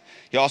Christ.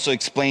 He also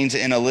explains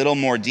in a little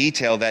more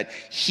detail that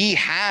he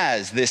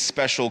has this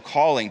special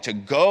calling to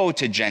go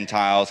to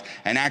Gentiles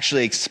and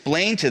actually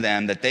explain to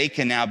them that they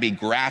can now be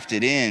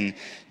grafted in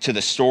to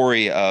the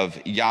story of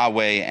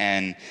Yahweh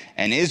and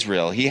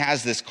Israel. He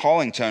has this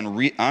calling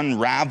to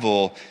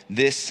unravel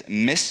this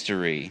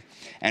mystery.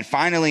 And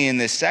finally, in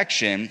this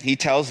section, he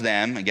tells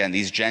them, again,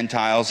 these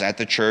Gentiles at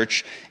the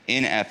church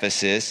in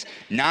Ephesus,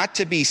 not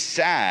to be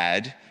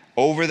sad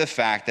over the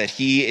fact that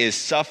he is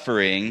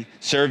serving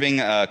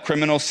a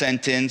criminal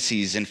sentence.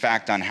 He's in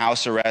fact on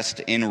house arrest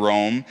in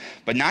Rome,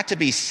 but not to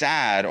be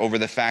sad over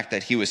the fact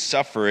that he was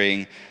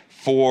suffering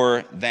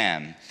for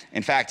them.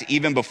 In fact,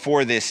 even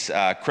before this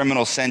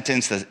criminal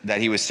sentence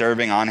that he was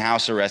serving on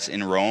house arrest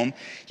in Rome,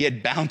 he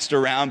had bounced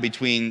around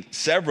between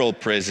several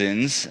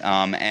prisons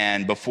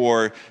and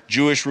before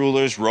Jewish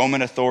rulers,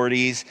 Roman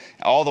authorities,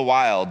 all the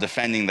while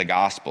defending the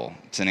gospel.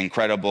 It's an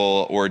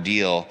incredible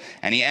ordeal.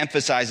 And he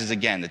emphasizes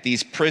again that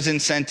these prison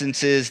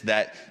sentences,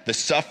 that the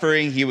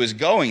suffering he was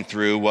going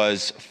through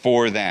was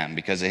for them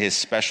because of his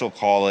special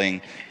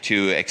calling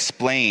to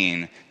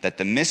explain that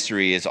the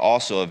mystery is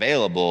also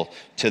available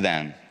to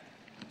them.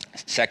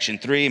 Section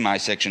 3, my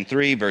section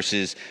 3,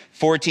 verses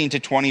 14 to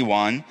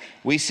 21,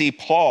 we see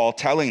Paul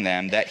telling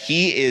them that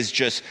he is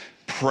just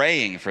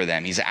praying for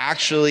them. He's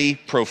actually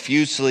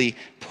profusely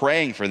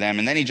praying for them,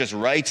 and then he just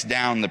writes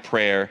down the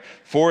prayer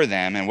for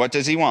them. And what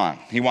does he want?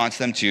 He wants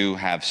them to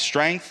have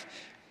strength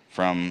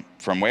From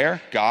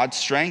where? God's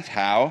strength.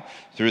 How?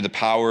 Through the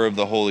power of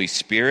the Holy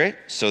Spirit,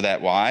 so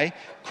that why?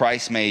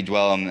 Christ may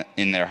dwell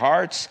in their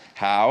hearts.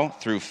 How?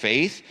 Through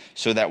faith,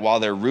 so that while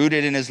they're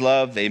rooted in his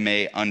love, they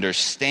may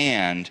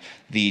understand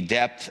the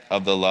depth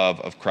of the love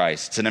of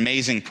Christ. It's an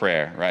amazing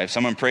prayer, right? If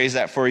someone prays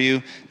that for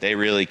you, they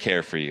really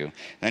care for you.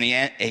 Then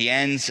he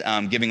ends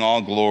giving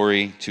all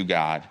glory to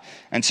God.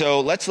 And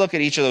so let's look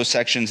at each of those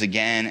sections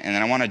again, and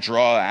then I want to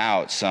draw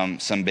out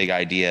some big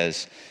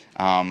ideas.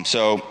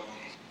 So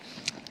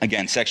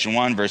again, section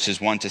 1,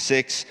 verses 1 to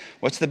 6.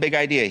 What's the big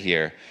idea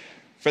here?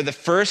 For the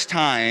first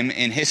time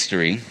in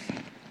history,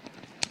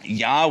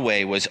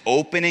 Yahweh was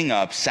opening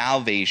up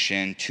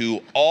salvation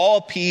to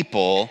all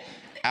people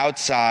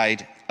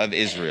outside of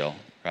Israel,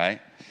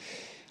 right?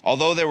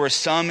 Although there were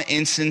some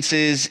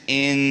instances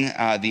in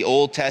the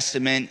Old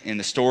Testament, in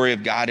the story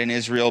of God and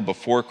Israel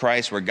before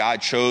Christ, where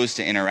God chose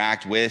to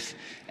interact with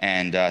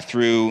and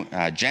through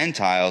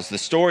Gentiles, the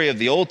story of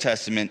the Old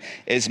Testament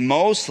is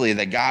mostly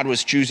that God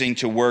was choosing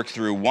to work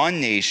through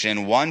one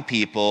nation, one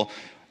people,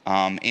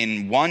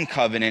 in one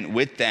covenant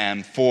with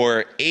them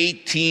for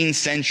 18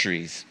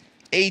 centuries.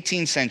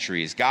 18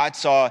 centuries. God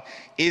saw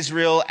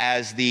Israel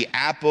as the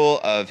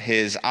apple of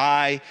his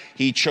eye.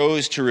 He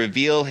chose to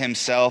reveal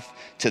himself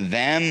to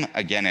them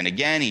again and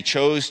again. He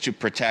chose to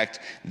protect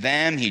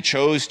them. He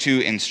chose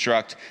to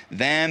instruct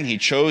them. He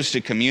chose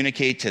to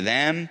communicate to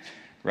them,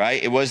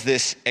 right? It was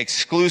this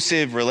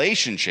exclusive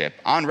relationship,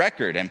 on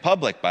record and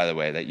public, by the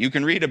way, that you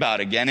can read about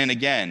again and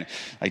again,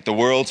 like the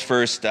world's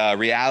first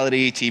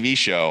reality TV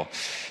show.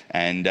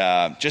 And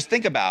just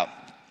think about,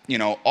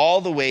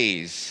 all the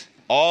ways,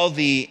 all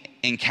the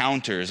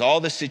encounters, all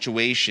the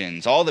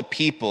situations, all the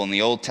people in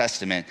the Old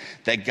Testament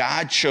that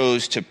God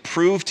chose to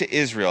prove to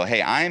Israel,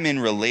 hey, I'm in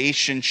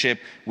relationship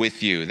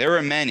with you. There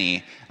are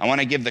many. I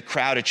want to give the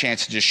crowd a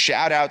chance to just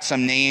shout out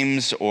some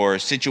names or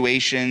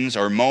situations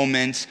or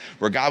moments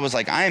where God was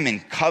like, I am in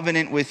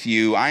covenant with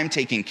you. I'm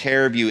taking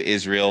care of you,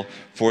 Israel,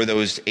 for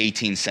those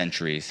 18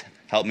 centuries.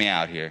 Help me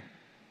out here.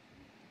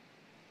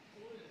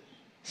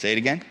 Say it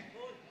again.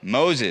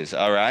 Moses,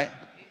 all right.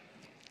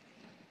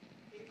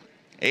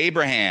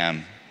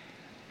 Abraham.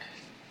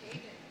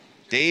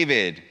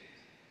 David.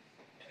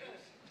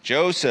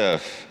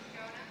 Joseph.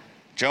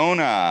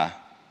 Jonah.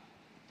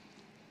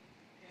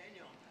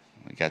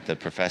 We got the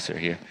professor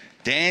here.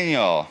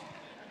 Daniel.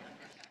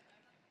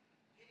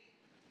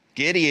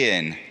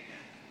 Gideon.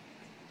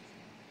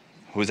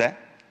 Who's that?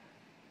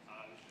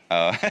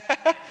 Oh.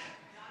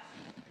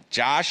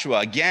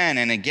 Joshua, again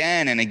and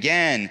again and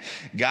again,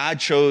 God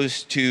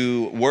chose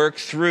to work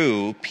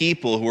through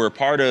people who were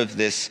part of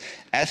this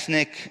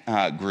ethnic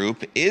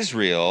group,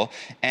 Israel.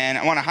 And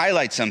I want to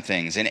highlight some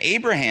things. In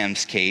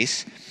Abraham's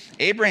case,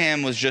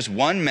 Abraham was just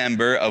one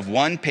member of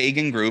one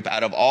pagan group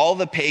out of all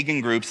the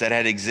pagan groups that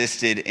had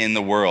existed in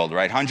the world,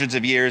 right? Hundreds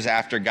of years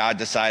after God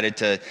decided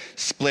to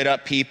split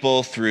up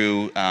people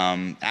through,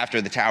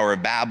 after the Tower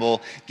of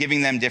Babel,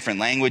 giving them different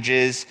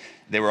languages.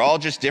 They were all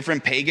just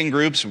different pagan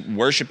groups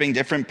worshiping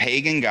different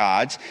pagan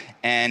gods.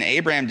 And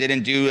Abraham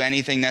didn't do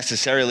anything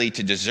necessarily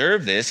to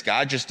deserve this.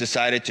 God just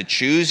decided to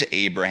choose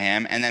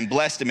Abraham and then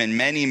blessed him in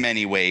many,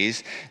 many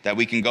ways that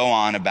we can go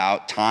on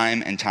about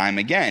time and time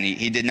again.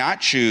 He did not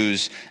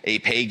choose a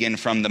pagan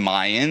from the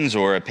Mayans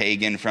or a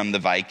pagan from the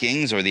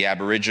Vikings or the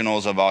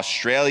Aboriginals of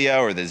Australia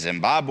or the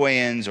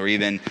Zimbabweans or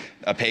even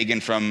a pagan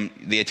from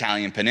the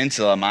Italian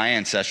peninsula, my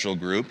ancestral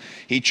group.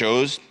 He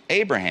chose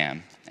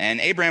Abraham. And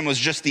Abraham was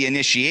just the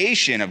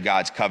initiation of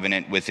God's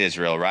covenant with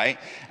Israel, right?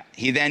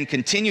 He then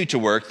continued to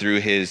work through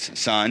his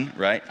son,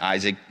 right,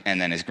 Isaac, and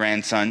then his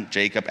grandson,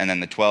 Jacob, and then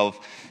the 12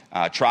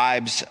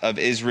 tribes of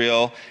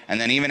Israel. And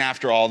then even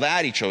after all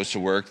that, he chose to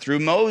work through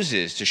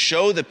Moses to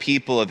show the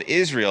people of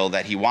Israel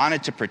that he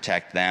wanted to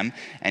protect them.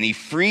 And he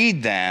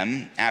freed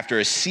them after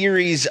a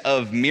series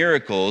of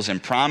miracles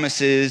and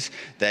promises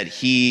that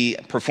he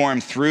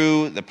performed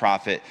through the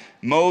prophet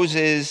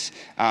Moses,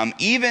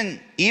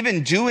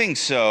 even doing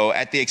so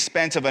at the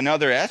expense of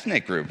another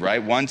ethnic group,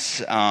 right?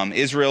 Once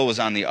Israel was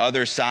on the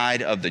other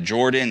side of the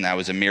Jordan, that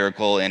was a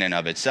miracle in and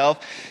of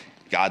itself.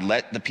 God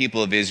let the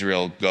people of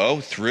Israel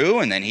go through,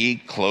 and then he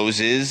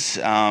closes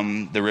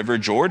the river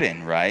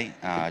Jordan, right?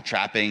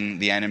 Trapping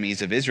the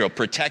enemies of Israel,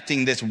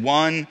 protecting this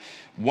one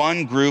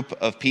group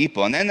of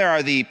people. And then there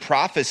are the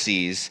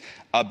prophecies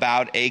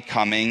about a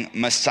coming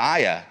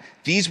Messiah.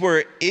 These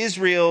were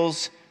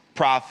Israel's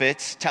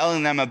prophets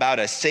telling them about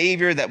a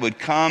savior that would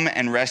come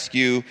and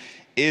rescue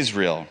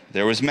Israel.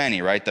 There was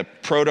many, right? The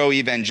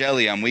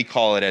proto-evangelium, we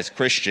call it as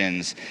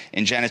Christians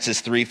in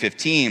Genesis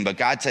 3:15. But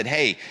God said,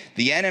 hey,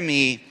 the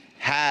enemy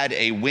had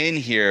a win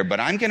here, but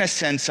I'm going to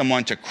send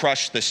someone to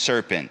crush the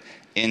serpent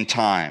in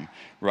time,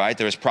 right?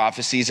 There was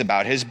prophecies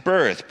about his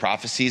birth,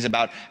 prophecies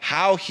about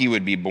how he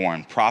would be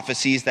born,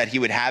 prophecies that he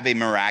would have a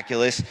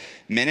miraculous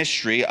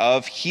ministry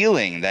of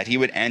healing, that he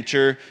would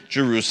enter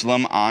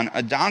Jerusalem on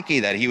a donkey,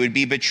 that he would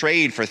be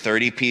betrayed for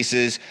 30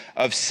 pieces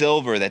of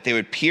silver, that they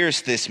would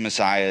pierce this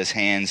Messiah's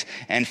hands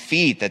and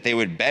feet, that they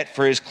would bet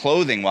for his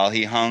clothing while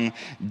he hung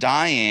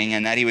dying,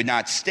 and that he would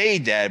not stay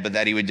dead, but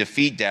that he would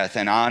defeat death,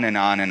 and on and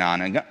on and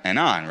on and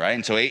on, right?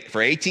 And so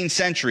for 18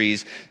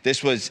 centuries,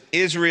 this was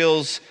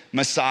Israel's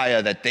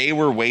Messiah that they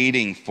were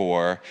waiting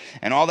for.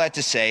 And all that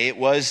to say, it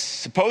was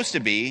supposed to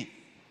be,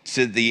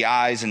 to the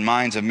eyes and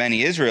minds of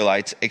many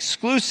Israelites,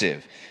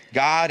 exclusive.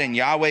 God and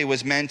Yahweh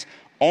was meant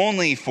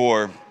only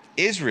for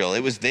Israel.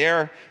 It was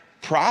their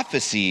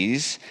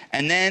prophecies,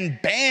 and then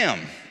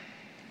bam,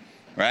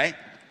 right?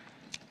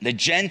 The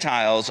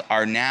Gentiles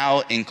are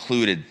now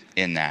included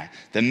in that.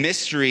 The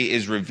mystery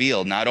is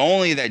revealed, not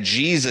only that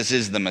Jesus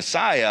is the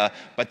Messiah,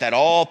 but that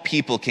all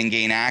people can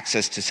gain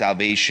access to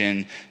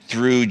salvation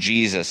through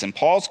Jesus. And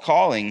Paul's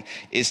calling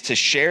is to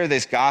share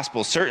this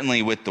gospel,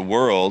 certainly with the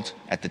world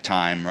at the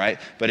time, right?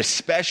 But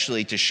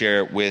especially to share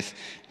it with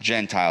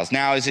Gentiles.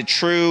 Now, is it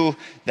true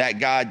that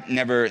God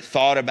never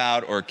thought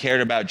about or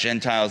cared about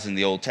Gentiles in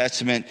the Old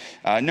Testament?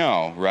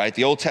 No, right?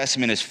 The Old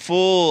Testament is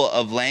full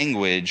of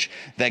language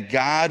that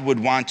God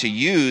would want to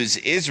use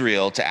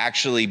Israel to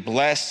actually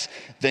bless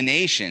the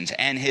nations.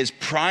 And his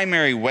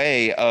primary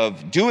way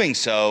of doing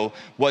so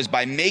was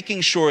by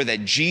making sure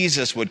that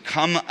Jesus would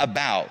come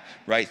about,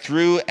 right,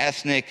 through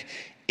ethnic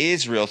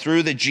Israel,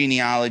 through the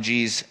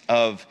genealogies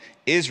of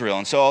Israel.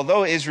 And so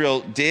although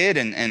Israel did,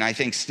 and I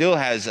think still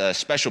has a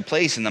special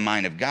place in the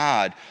mind of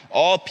God,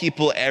 all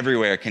people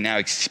everywhere can now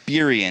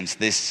experience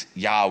this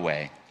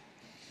Yahweh.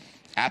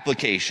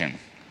 Application.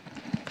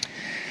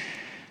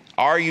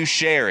 Are you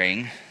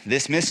sharing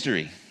this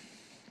mystery?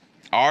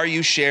 Are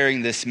you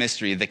sharing this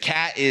mystery? The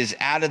cat is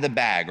out of the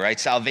bag, right?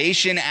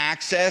 Salvation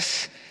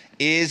access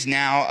is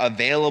now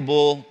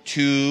available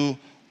to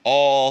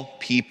all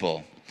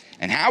people.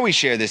 And how we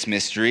share this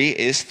mystery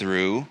is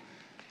through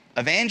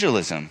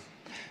evangelism,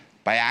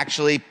 by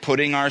actually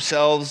putting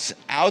ourselves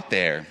out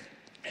there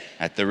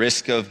at the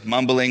risk of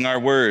mumbling our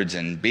words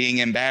and being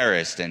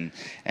embarrassed and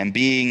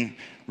being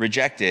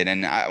rejected.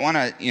 And I want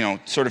to,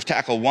 sort of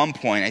tackle one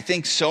point. I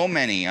think so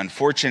many,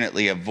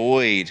 unfortunately,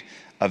 avoid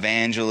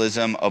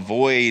evangelism,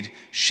 avoid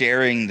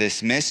sharing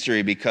this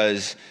mystery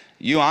because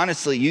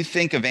you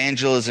think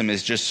evangelism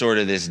is just sort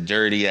of this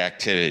dirty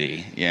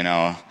activity,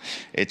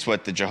 It's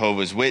what the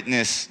Jehovah's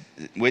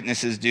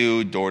Witnesses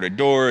do door to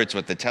door. It's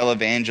what the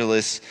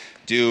televangelists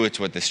do. It's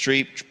what the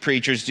street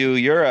preachers do.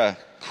 You're a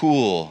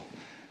cool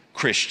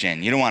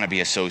Christian. You don't want to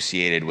be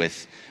associated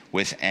with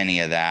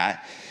any of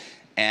that.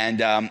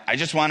 And I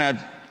just want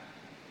to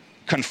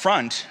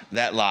confront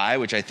that lie,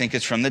 which I think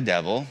is from the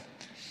devil,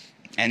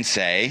 and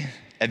say,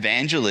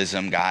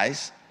 evangelism,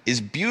 guys, is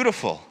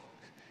beautiful.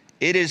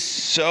 It is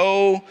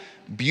so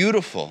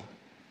beautiful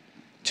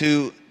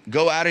to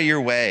go out of your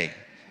way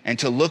and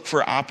to look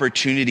for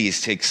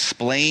opportunities to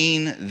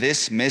explain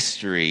this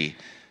mystery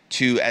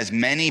to as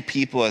many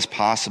people as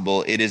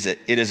possible. It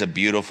is a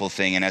beautiful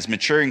thing. And as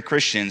maturing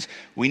Christians,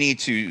 we need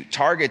to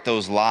target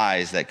those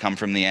lies that come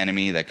from the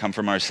enemy, that come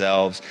from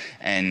ourselves,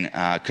 and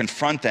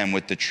confront them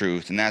with the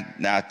truth. And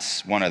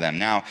that's one of them.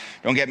 Now,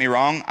 don't get me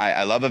wrong.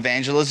 I love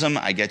evangelism.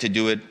 I get to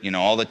do it,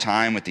 all the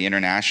time with the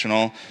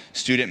international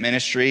student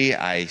ministry.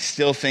 I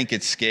still think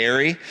it's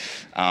scary.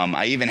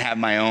 I even have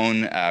my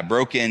own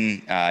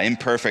broken,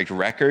 imperfect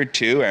record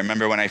too. I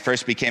remember when I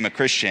first became a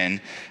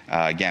Christian.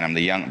 Again, I'm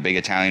the big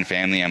Italian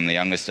family. I'm the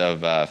youngest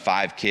of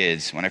 5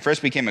 kids. When I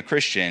first became a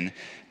Christian,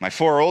 my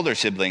 4 older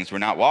siblings were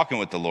not walking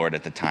with the Lord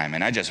at the time.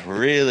 And I just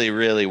really,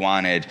 really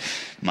wanted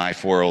my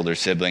 4 older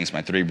siblings,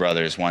 my 3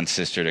 brothers, 1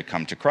 sister, to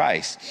come to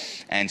Christ.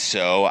 And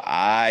so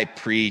I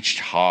preached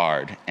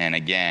hard and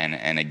again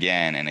and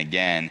again and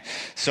again,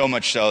 so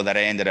much so that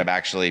I ended up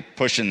actually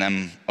pushing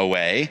them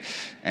away.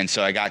 And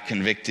so I got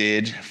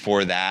convicted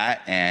for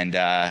that. And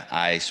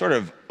I sort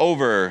of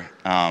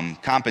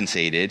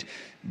compensated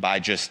by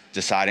just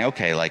deciding,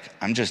 okay,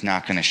 I'm just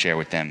not going to share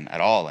with them at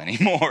all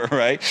anymore,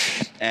 right?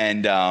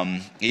 And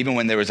even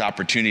when there was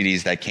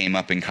opportunities that came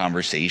up in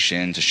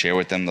conversation to share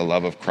with them the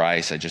love of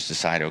Christ, I just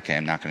decided, okay,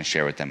 I'm not going to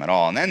share with them at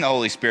all. And then the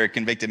Holy Spirit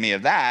convicted me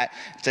of that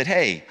and said,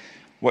 hey,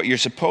 what you're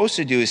supposed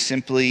to do is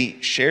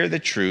simply share the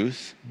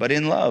truth, but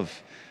in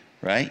love,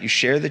 right? You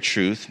share the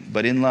truth,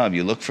 but in love.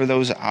 You look for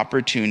those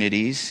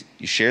opportunities.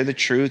 You share the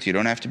truth. You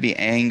don't have to be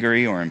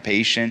angry or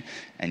impatient.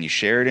 And you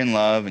share it in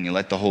love, and you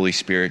let the Holy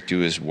Spirit do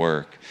his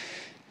work.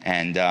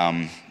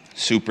 And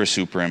super,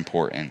 super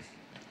important.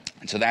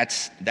 And so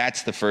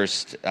that's the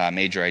first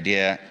major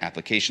idea,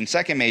 application.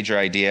 Second major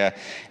idea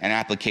and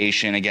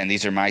application, again,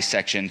 these are my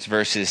sections,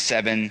 verses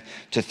 7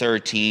 to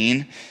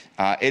 13.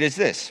 It is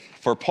this: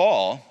 for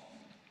Paul,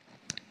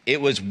 it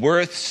was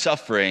worth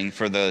suffering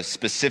for the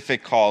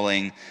specific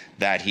calling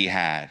that he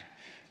had.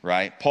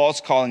 right?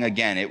 Paul's calling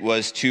again, it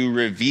was to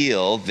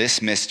reveal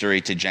this mystery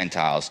to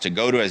Gentiles, to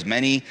go to as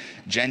many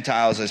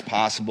Gentiles as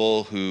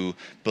possible who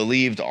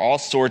believed all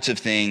sorts of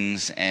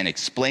things and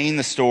explain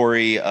the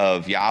story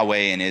of Yahweh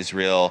and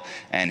Israel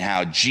and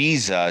how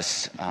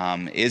Jesus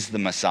is the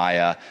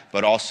Messiah,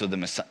 but also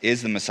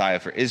is the Messiah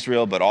for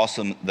Israel, but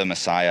also the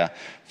Messiah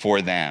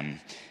for them.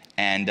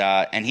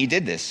 And he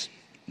did this,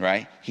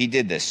 right? He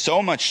did this.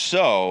 So much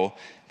so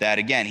that,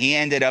 again, he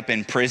ended up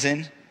in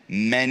prison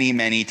many,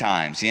 many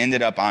times. He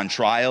ended up on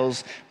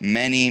trials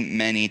many,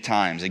 many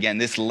times. Again,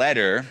 this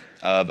letter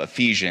of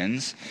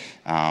Ephesians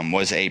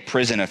was a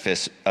prison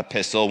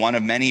epistle, one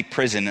of many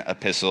prison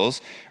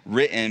epistles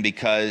written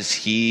because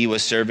he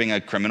was serving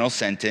a criminal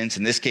sentence.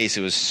 In this case,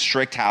 it was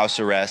strict house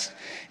arrest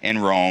in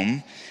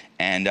Rome.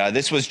 And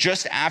this was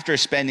just after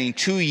spending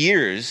 2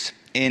 years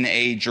in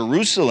a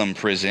Jerusalem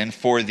prison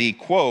for the,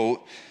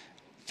 quote,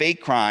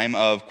 fake crime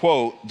of,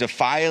 quote,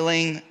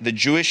 defiling the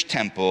Jewish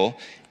temple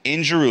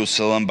in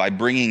Jerusalem by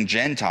bringing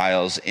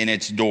Gentiles in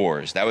its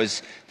doors. That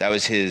was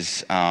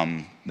his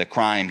the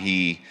crime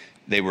he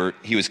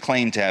was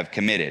claimed to have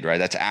committed, right?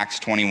 That's Acts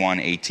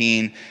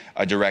 21:18,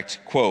 a direct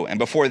quote. And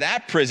before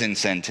that prison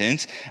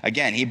sentence,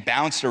 again, he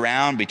bounced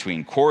around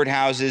between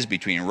courthouses,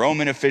 between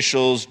Roman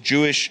officials,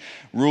 Jewish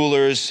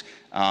rulers,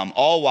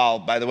 all while,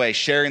 by the way,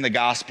 sharing the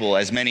gospel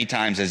as many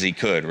times as he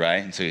could,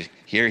 right? And so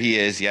here he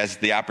is, he has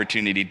the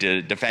opportunity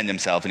to defend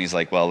himself, and he's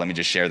like, well, let me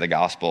just share the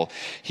gospel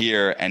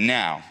here and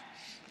now.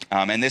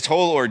 And this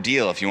whole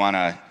ordeal, if you want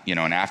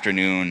an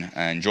afternoon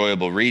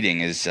enjoyable reading,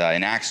 is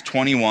in Acts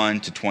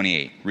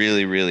 21-28.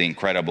 Really, really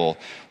incredible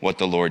what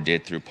the Lord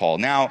did through Paul.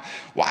 Now,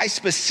 why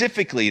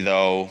specifically,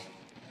 though,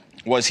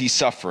 was he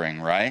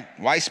suffering, right?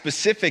 Why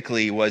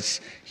specifically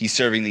was he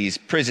serving these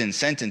prison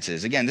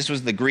sentences? Again, this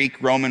was the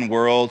Greek-Roman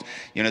world.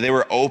 They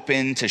were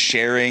open to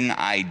sharing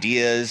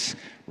ideas,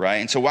 right?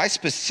 And so why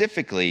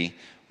specifically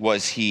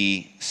was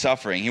he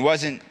suffering? He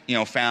wasn't,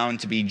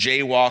 found to be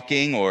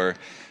jaywalking or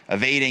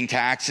evading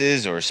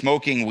taxes or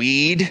smoking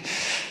weed.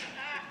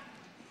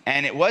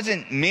 And it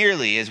wasn't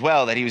merely as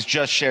well that he was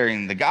just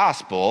sharing the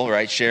gospel,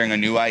 right? Sharing a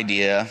new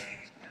idea.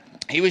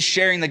 He was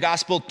sharing the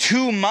gospel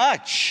too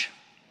much.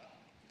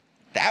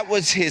 That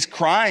was his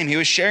crime. He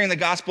was sharing the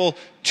gospel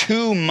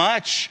too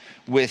much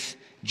with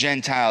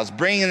Gentiles,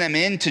 bringing them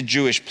into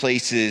Jewish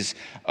places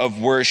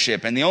of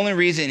worship. And the only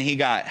reason he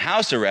got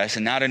house arrest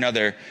and not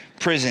another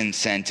prison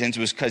sentence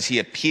was because he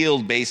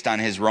appealed based on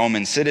his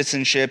Roman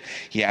citizenship.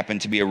 He happened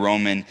to be a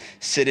Roman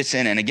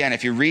citizen. And again,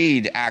 if you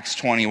read Acts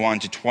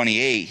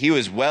 21-28, he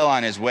was well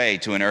on his way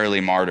to an early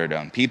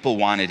martyrdom. People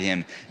wanted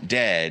him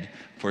dead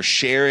for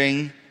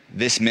sharing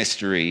this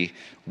mystery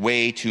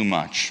way too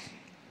much.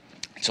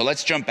 So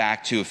let's jump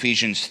back to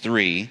Ephesians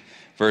 3,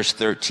 verse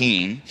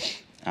 13,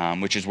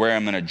 which is where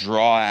I'm going to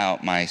draw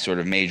out my sort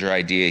of major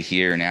idea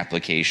here in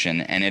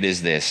application, and it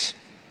is this.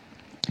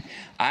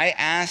 I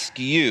ask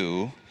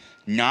you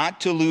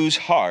not to lose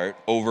heart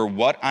over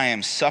what I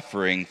am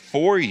suffering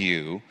for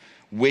you,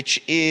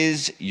 which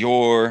is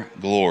your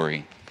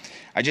glory.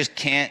 I just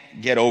can't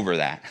get over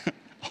that.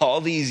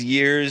 All these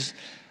years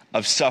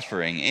of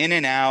suffering, in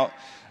and out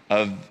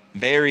of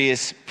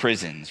various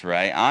prisons,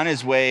 right? On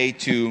his way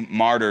to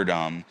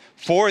martyrdom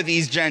for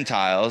these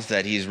Gentiles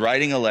that he's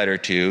writing a letter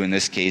to, in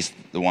this case,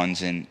 the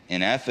ones in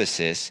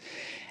Ephesus.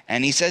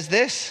 And he says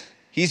this,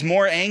 he's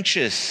more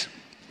anxious.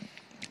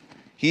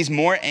 He's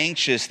more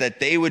anxious that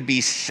they would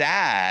be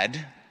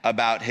sad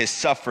about his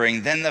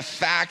suffering than the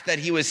fact that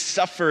he was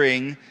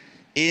suffering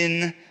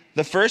in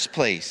the first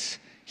place.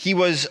 He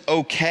was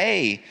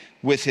okay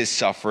with his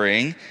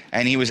suffering,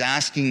 and he was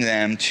asking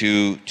them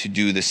to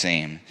do the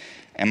same.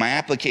 And my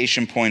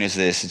application point is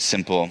this, it's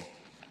simple.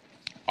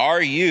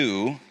 Are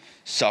you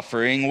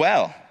suffering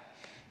well?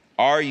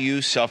 Are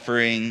you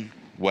suffering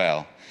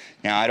well?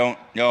 Now, I don't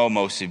know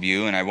most of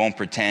you, and I won't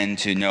pretend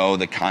to know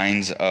the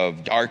kinds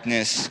of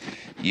darkness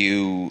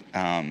you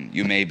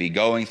may be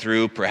going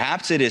through.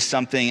 Perhaps it is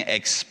something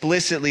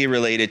explicitly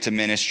related to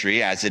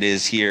ministry, as it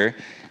is here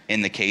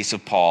in the case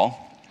of Paul.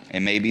 It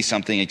may be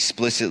something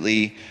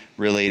explicitly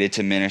related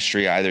to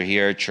ministry, either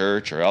here at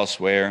church or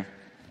elsewhere.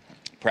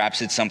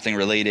 Perhaps it's something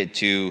related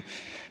to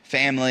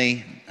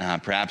family.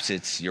 Perhaps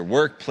it's your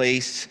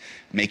workplace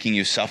making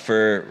you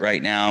suffer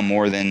right now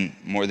more than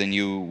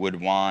you would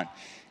want.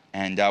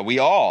 And we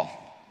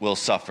all will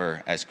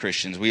suffer as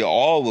Christians. We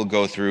all will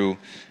go through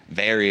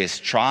various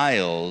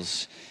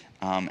trials.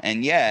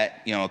 And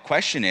yet, a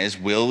question is,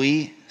 will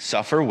we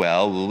suffer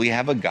well? Will we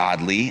have a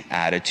godly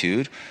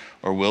attitude?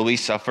 Or will we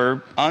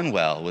suffer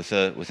unwell with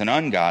an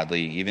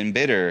ungodly, even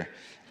bitter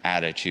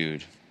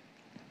attitude?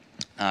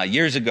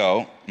 Years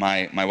ago,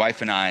 my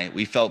wife and I,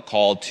 we felt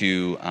called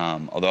to,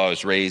 although I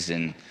was raised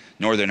in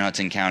northern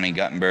Hudson County,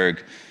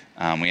 Guttenberg,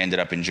 we ended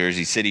up in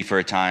Jersey City for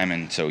a time.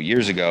 And so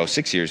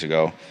 6 years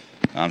ago,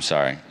 I'm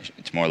sorry,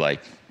 it's more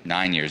like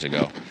 9 years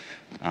ago,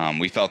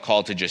 we felt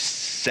called to just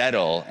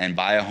settle and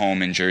buy a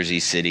home in Jersey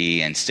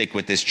City and stick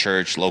with this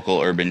church,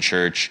 local urban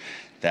church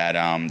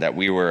that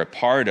we were a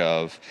part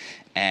of.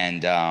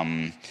 And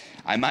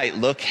I might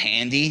look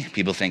handy.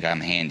 People think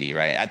I'm handy,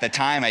 right? At the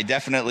time, I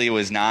definitely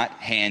was not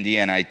handy,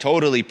 and I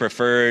totally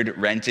preferred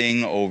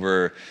renting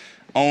over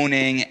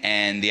owning.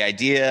 And the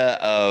idea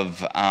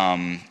of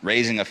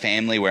raising a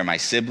family where my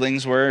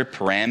siblings were,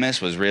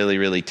 Paramus, was really,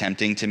 really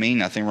tempting to me.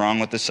 Nothing wrong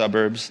with the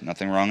suburbs,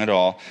 nothing wrong at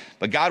all.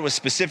 But God was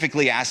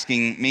specifically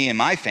asking me and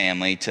my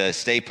family to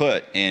stay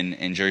put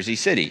in Jersey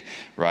City,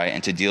 right?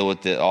 And to deal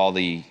with all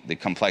the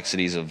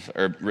complexities of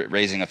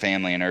raising a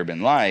family in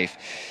urban life.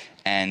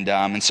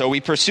 And so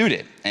we pursued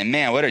it. And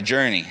man, what a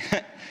journey.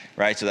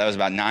 Right, so that was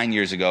about 9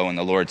 years ago when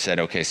the Lord said,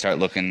 okay, start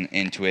looking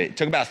into it. It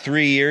took about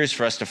 3 years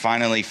for us to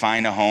finally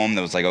find a home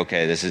that was like,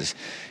 okay, this is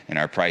in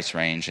our price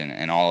range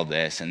and all of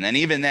this. And then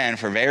even then,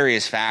 for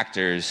various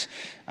factors,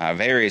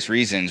 various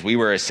reasons, we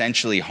were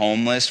essentially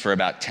homeless for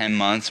about 10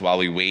 months while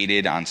we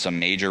waited on some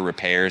major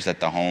repairs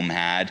that the home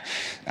had,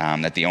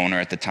 that the owner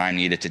at the time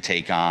needed to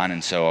take on.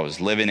 And so I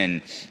was living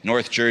in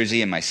North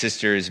Jersey in my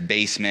sister's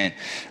basement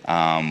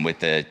with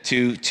the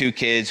two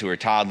kids who were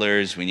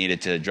toddlers. We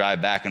needed to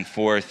drive back and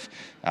forth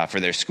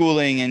for their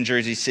schooling in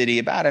Jersey City,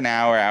 about an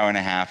hour and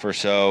a half or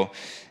so.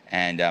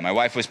 And my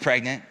wife was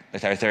pregnant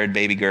with our third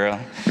baby girl.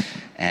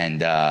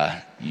 And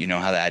you know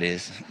how that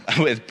is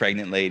with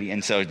pregnant lady.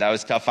 And so that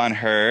was tough on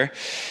her.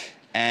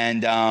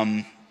 And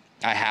I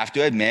have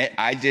to admit,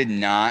 I did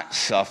not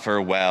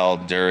suffer well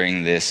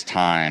during this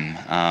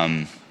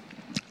time.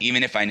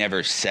 Even if I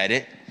never said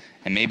it,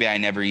 and maybe I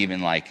never even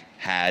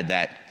had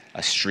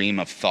a stream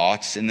of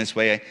thoughts in this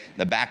way,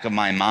 the back of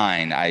my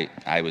mind,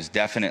 I was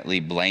definitely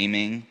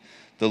blaming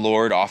the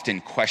Lord,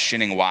 often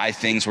questioning why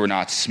things were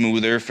not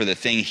smoother for the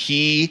thing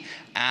He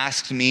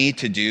asked me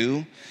to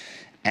do.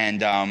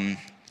 And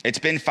it's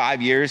been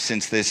 5 years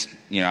since this,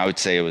 I would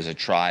say it was a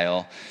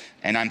trial.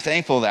 And I'm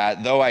thankful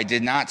that though I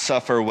did not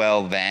suffer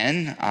well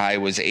then, I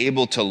was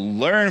able to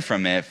learn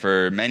from it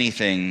for many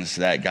things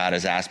that God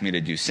has asked me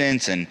to do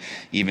since, and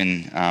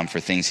even for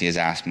things He has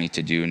asked me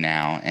to do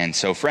now. And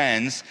so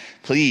friends,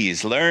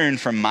 please learn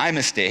from my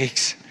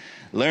mistakes,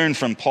 learn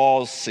from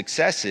Paul's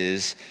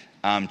successes.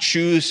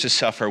 Choose to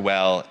suffer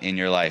well in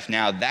your life.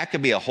 Now, that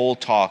could be a whole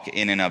talk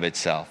in and of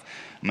itself.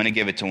 I'm going to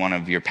give it to one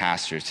of your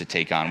pastors to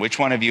take on. Which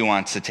one of you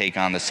wants to take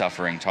on the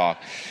suffering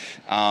talk?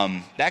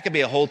 That could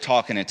be a whole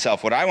talk in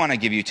itself. What I want to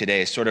give you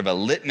today is sort of a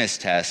litmus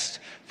test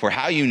for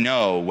how you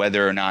know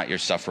whether or not you're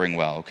suffering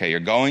well. Okay,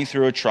 you're going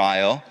through a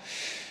trial,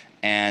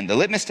 and the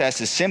litmus test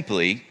is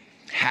simply,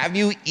 have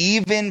you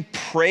even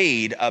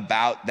prayed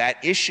about that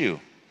issue?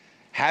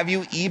 Have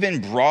you even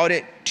brought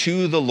it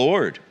to the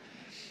Lord?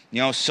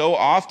 So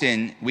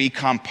often we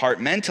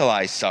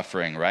compartmentalize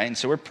suffering, right? And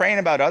so we're praying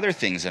about other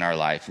things in our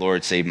life.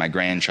 Lord, save my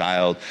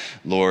grandchild.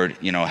 Lord,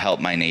 help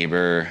my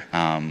neighbor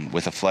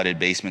with a flooded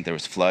basement. There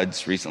was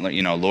floods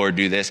recently. Lord,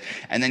 do this.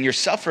 And then you're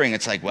suffering.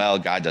 It's like, well,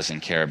 God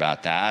doesn't care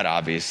about that,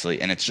 obviously.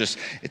 And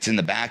it's in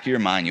the back of your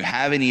mind. You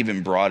haven't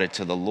even brought it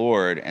to the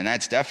Lord. And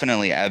that's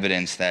definitely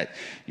evidence that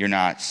you're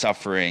not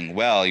suffering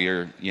well.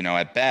 You're,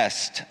 at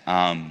best,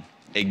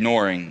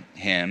 ignoring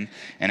Him.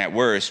 And at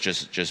worst,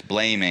 just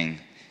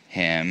blaming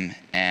Him.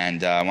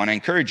 And I want to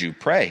encourage you,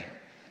 pray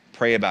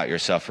about your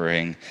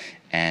suffering,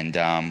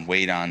 and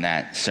wait on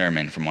that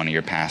sermon from one of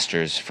your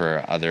pastors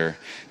for other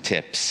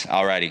tips.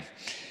 Alrighty,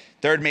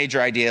 third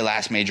major idea,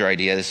 last major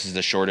idea, this is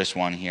the shortest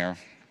one here,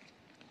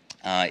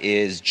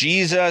 is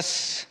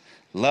Jesus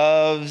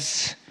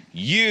loves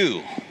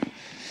you.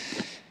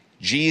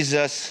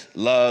 Jesus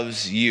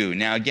loves you.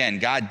 Now again,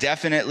 God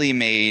definitely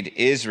made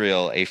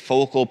Israel a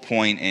focal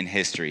point in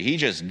history. He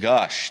just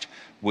gushed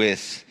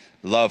with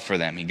love for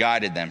them. He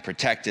guided them,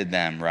 protected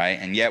them, right?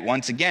 And yet,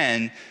 once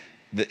again,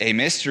 a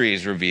mystery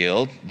is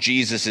revealed.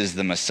 Jesus is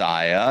the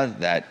Messiah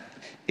that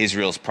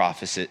Israel's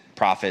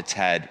prophets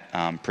had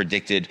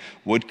predicted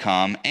would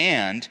come,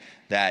 and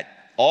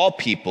that all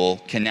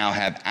people can now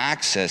have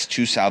access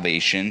to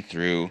salvation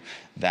through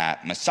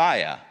that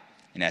Messiah.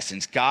 In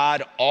essence,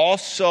 God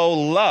also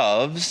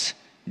loves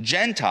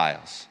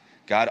Gentiles.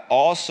 God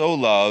also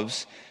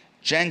loves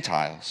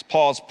Gentiles.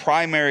 Paul's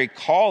primary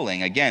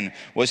calling, again,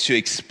 was to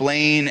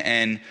explain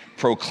and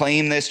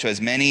proclaim this to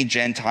as many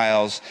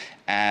Gentiles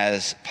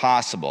as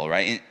possible,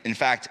 right? In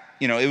fact,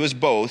 it was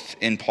both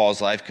in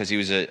Paul's life, because he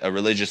was a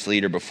religious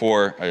leader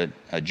before,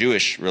 a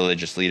Jewish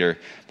religious leader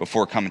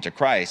before coming to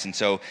Christ. And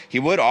so he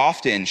would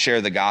often share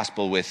the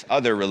gospel with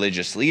other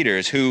religious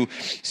leaders who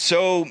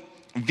so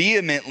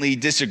vehemently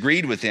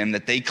disagreed with him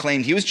that they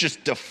claimed he was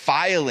just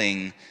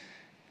defiling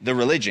the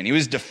religion. He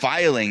was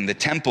defiling the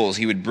temples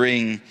he would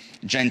bring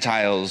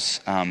Gentiles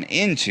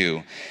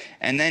into.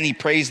 And then he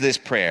prays this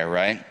prayer,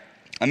 right?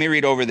 Let me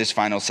read over this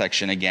final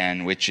section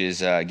again, which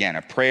is, again,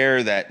 a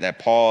prayer that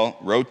Paul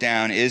wrote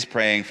down, is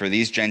praying for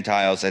these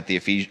Gentiles at the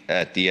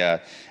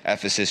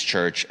Ephesus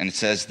church. And it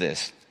says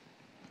this: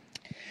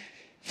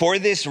 For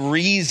this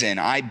reason,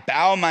 I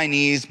bow my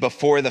knees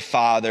before the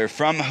Father,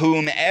 from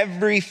whom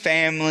every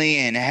family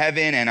in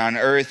heaven and on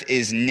earth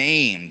is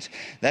named,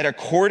 that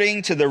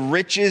according to the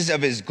riches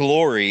of his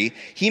glory,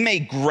 he may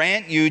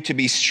grant you to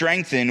be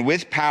strengthened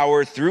with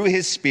power through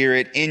his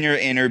Spirit in your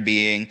inner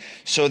being,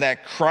 so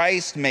that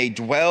Christ may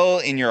dwell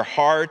in your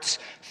hearts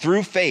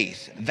through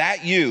faith,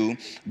 that you,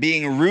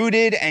 being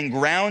rooted and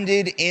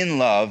grounded in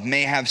love,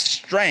 may have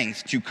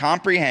strength to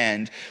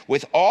comprehend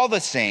with all the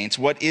saints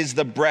what is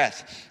the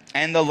breadth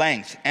and the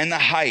length and the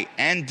height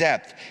and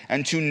depth,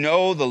 and to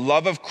know the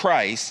love of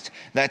Christ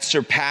that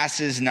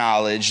surpasses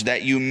knowledge,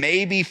 that you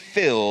may be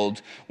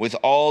filled with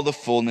all the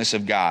fullness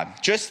of God.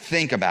 Just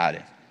think about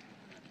it.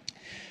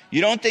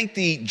 You don't think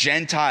the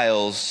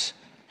Gentiles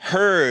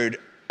heard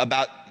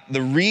about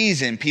the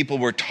reason people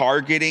were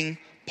targeting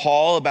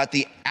Paul, about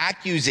the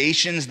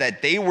accusations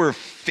that they were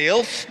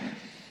filth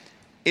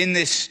in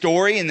this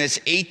story, in this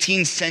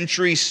 18th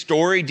century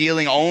story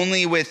dealing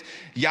only with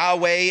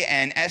Yahweh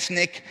and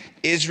ethnic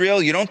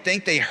Israel? You don't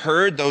think they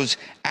heard those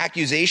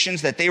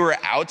accusations that they were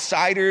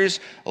outsiders,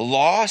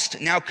 lost?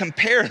 Now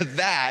compare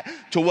that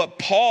to what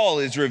Paul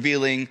is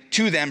revealing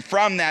to them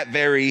from that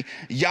very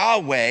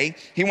Yahweh.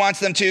 He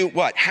wants them to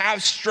what?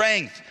 Have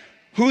strength.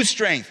 Whose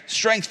strength?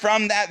 Strength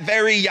from that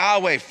very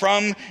Yahweh,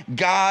 from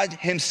God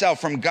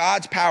himself, from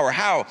God's power.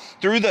 How?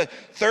 Through the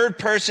third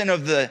person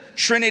of the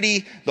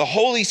Trinity, the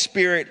Holy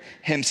Spirit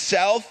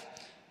himself,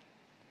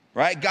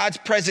 right? God's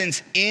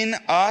presence in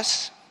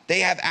us. They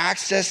have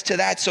access to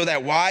that so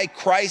that why?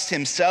 Christ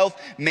himself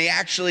may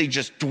actually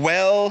just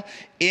dwell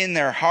in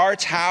their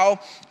hearts. How?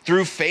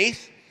 Through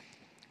faith.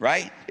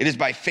 Right? It is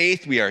by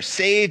faith we are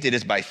saved. It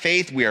is by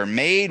faith we are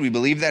made. We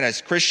believe that as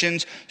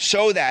Christians,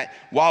 so that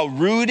while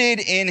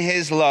rooted in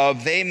his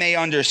love, they may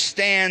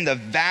understand the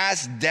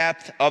vast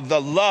depth of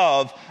the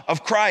love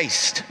of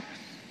Christ.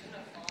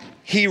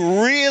 He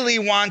really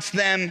wants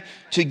them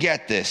to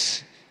get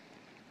this.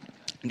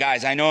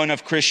 Guys, I know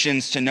enough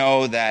Christians to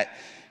know that,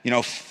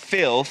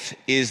 filth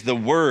is the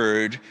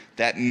word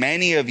that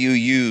many of you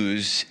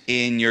use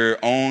in your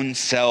own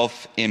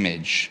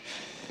self-image.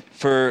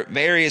 For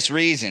various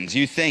reasons.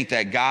 You think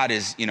that God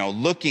is,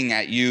 looking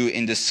at you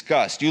in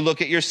disgust. You look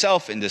at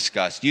yourself in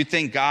disgust. You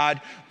think God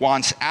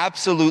wants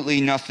absolutely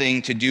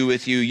nothing to do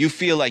with you. You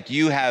feel like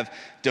you have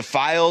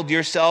defiled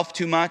yourself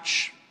too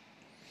much,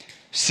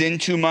 sinned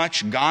too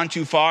much, gone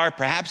too far.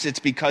 Perhaps it's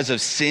because of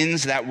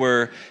sins that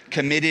were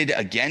committed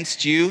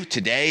against you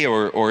today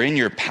or in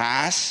your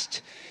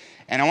past.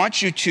 And I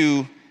want you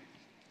to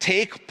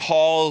take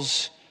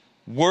Paul's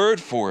word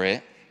for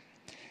it,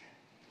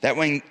 that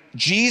when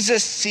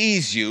Jesus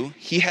sees you,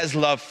 he has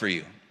love for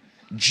you.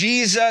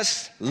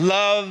 Jesus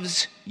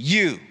loves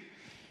you,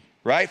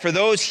 right? For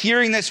those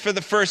hearing this for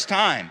the first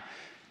time,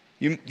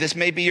 this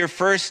may be your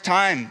first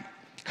time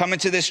coming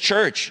to this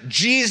church.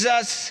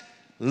 Jesus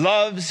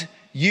loves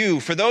you.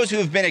 For those who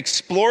have been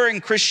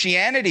exploring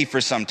Christianity for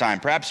some time,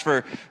 perhaps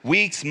for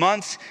weeks,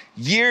 months,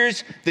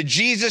 years, the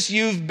Jesus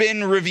you've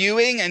been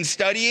reviewing and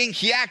studying,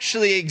 he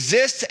actually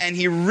exists and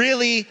he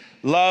really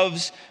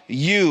loves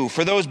you.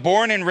 For those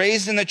born and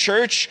raised in the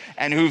church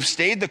and who've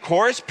stayed the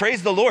course,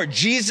 praise the Lord.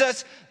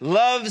 Jesus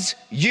loves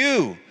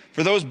you.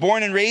 For those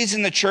born and raised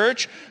in the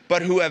church,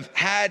 but who have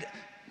had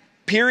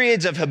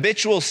periods of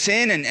habitual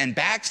sin and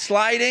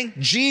backsliding,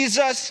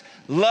 Jesus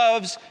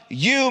loves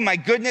you. My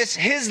goodness,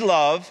 his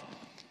love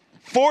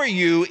for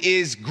you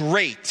is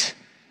great.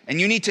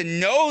 And you need to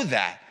know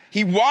that.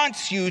 He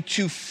wants you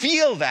to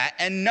feel that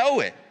and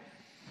know it.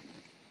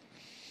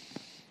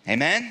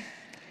 Amen?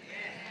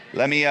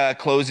 Let me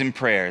close in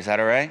prayer. Is that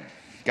all right?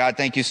 God,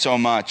 thank you so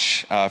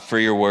much for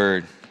your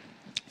word.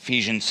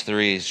 Ephesians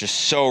 3 is just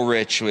so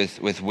rich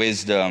with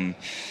wisdom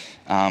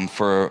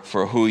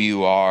for who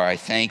you are. I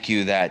thank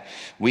you that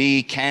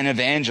we can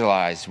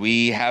evangelize.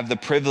 We have the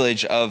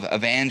privilege of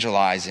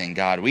evangelizing,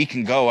 God. We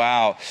can go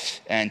out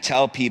and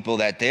tell people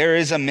that there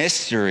is a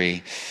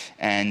mystery,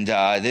 and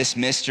this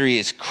mystery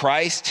is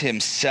Christ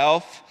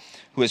himself,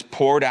 who has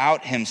poured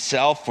out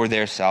himself for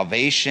their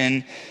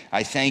salvation.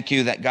 I thank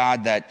you that,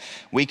 God, that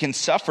we can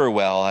suffer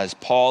well as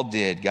Paul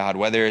did, God,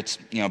 whether it's,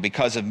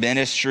 because of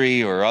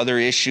ministry or other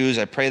issues.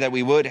 I pray that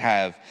we would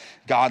have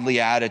godly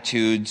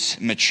attitudes,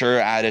 mature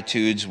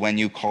attitudes when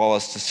you call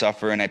us to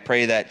suffer. And I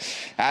pray that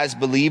as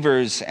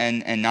believers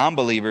and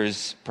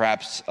non-believers,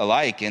 perhaps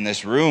alike in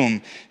this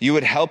room, you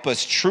would help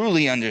us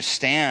truly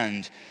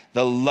understand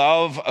the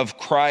love of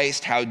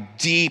Christ, how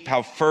deep,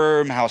 how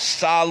firm, how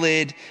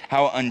solid,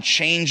 how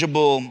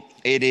unchangeable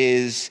it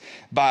is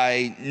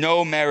by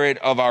no merit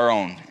of our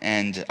own.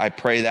 And I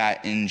pray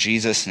that in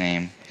Jesus'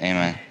 name,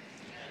 amen.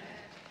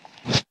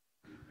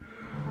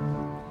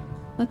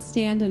 Let's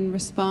stand and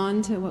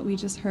respond to what we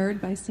just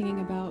heard by singing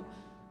about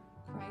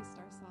Christ,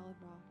 our solid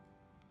rock.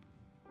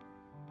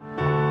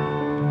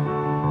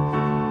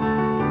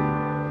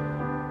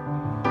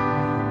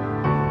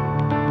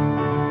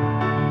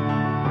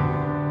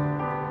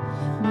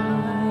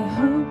 My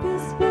hope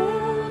is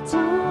built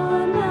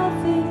on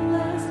nothing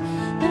less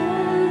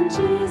than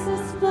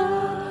Jesus'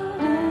 blood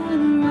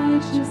and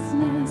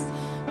righteousness.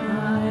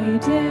 I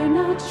dare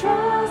not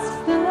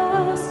trust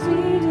the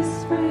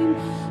sweetest frame,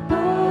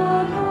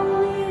 but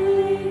wholly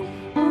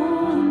lean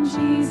on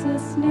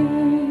Jesus'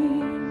 name.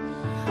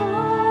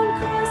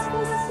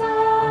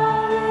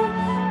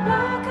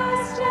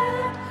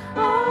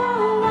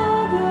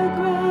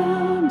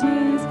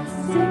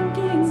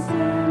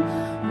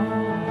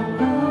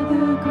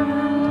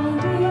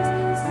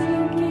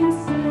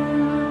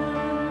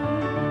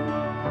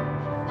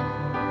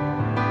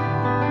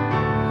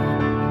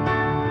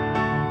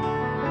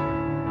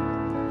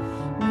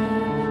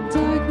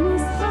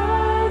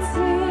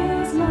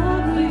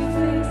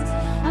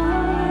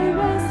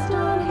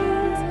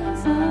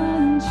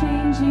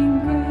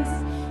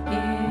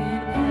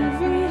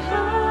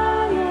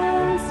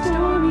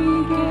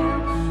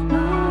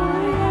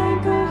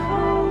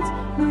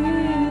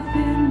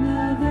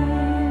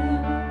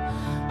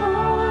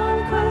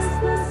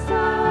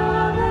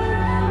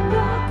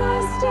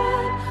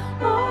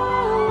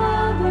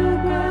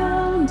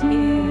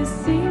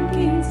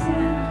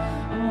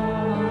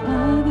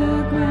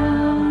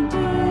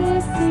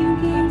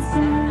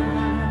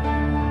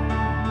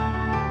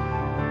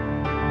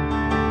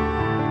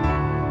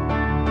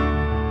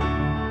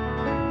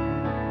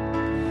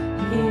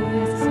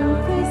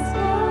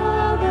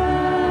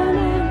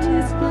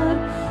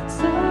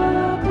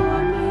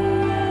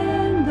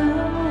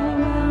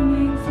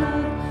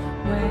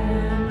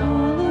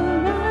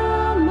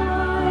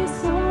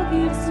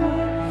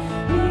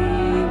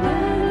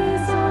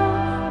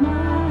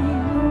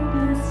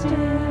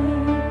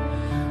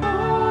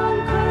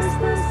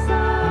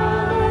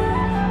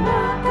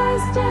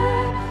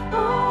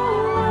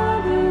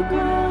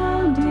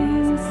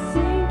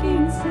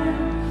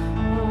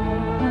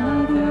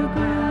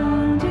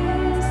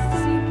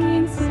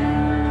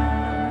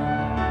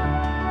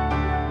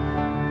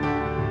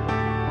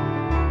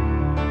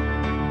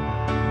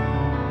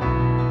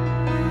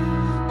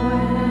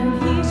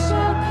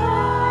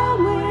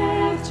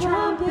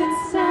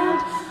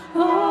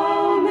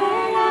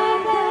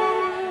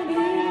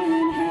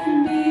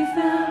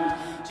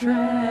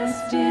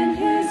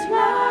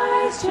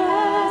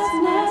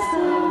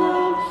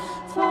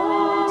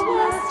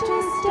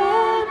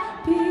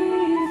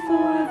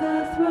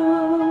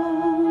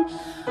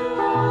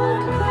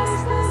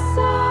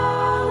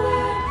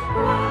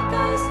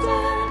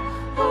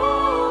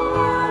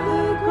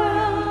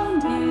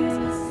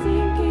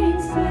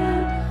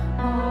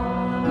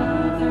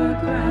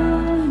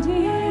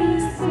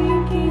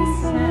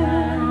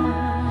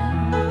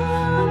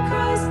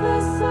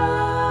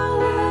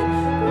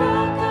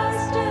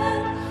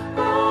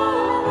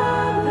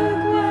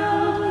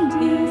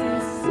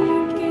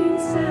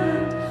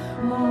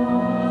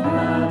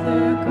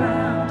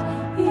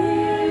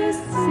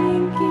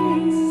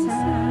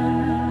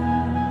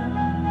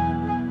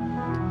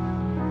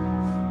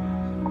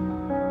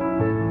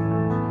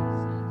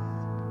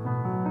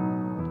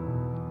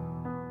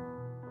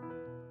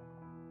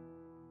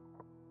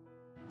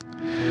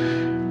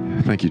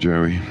 Thank you,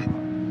 Joey.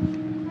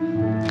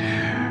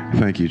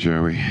 Thank you,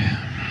 Joey.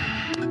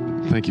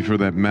 Thank you for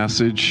that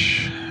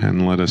message,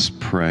 and let us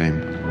pray.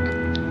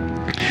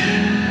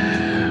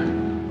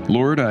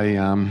 Lord,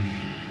 I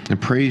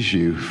praise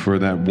you for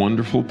that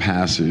wonderful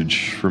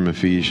passage from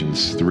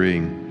Ephesians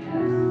 3.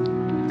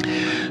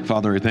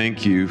 Father, I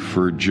thank you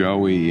for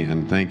Joey,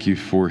 and thank you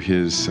for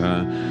his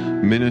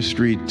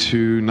ministry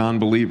to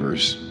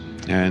non-believers.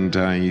 And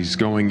he's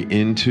going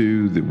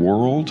into the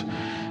world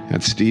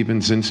at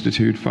Stevens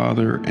Institute,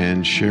 Father,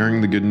 and sharing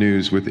the good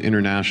news with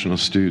international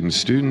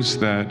students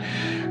that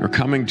are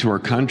coming to our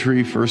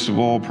country, first of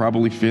all,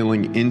 probably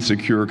feeling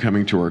insecure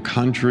coming to our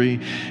country,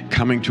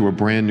 coming to a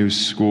brand new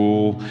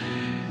school,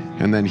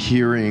 and then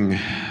hearing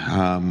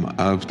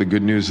of the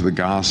good news of the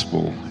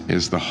gospel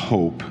is the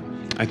hope.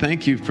 I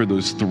thank you for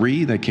those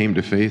 3 that came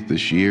to faith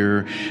this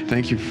year.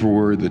 Thank you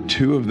for the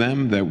 2 of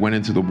them that went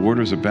into the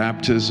waters of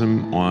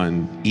baptism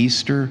on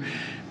Easter.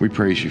 We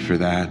praise you for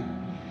that.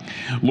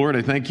 Lord,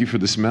 I thank you for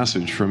this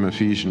message from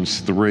Ephesians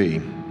 3.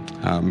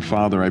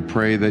 Father, I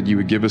pray that you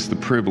would give us the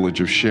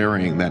privilege of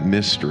sharing that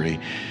mystery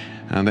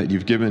that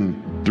you've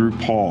given through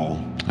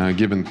Paul,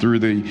 given through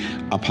the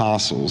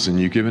apostles, and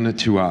you've given it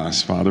to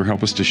us. Father,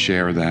 help us to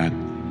share that.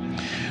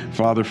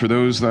 Father, for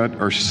those that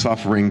are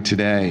suffering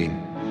today,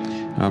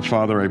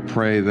 Father, I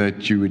pray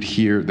that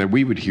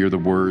we would hear the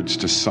words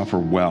to suffer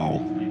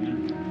well.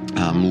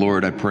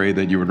 Lord, I pray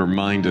that you would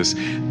remind us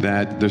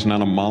that there's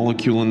not a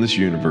molecule in this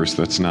universe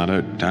that's not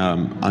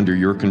under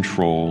your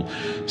control.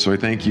 So I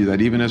thank you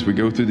that even as we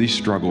go through these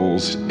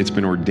struggles, it's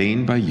been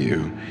ordained by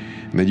you,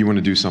 and that you want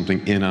to do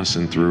something in us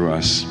and through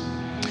us.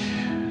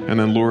 And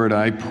then, Lord,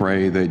 I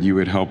pray that you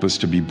would help us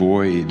to be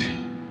buoyed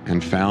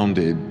and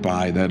founded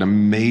by that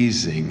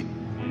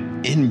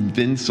amazing,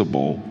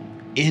 invincible,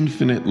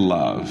 infinite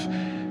love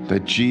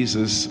that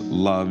Jesus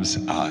loves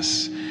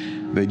us.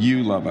 That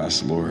you love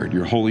us, Lord.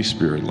 Your Holy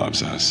Spirit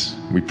loves us.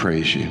 We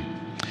praise you.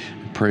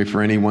 Pray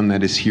for anyone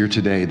that is here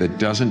today that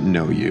doesn't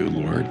know you,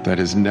 Lord, that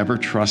has never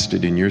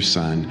trusted in your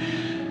Son.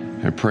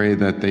 I pray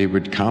that they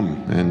would come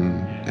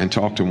and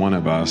talk to one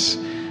of us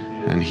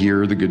and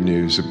hear the good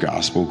news of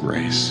gospel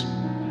grace.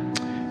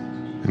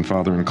 And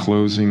Father, in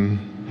closing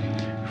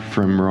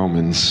from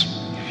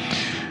Romans,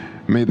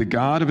 may the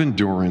God of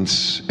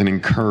endurance and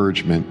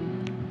encouragement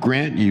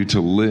grant you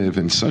to live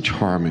in such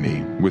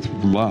harmony with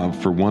love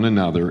for one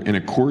another in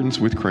accordance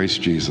with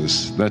Christ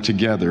Jesus, that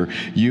together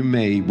you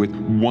may with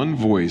one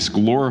voice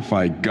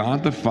glorify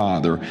God the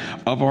Father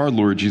of our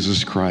Lord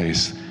Jesus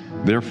Christ.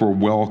 Therefore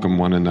welcome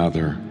one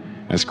another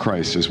as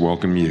Christ has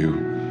welcomed you,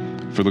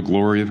 for the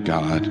glory of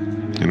God.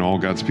 And all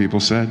God's people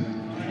said,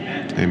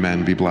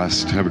 Amen. Be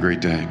blessed. Have a great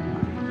day.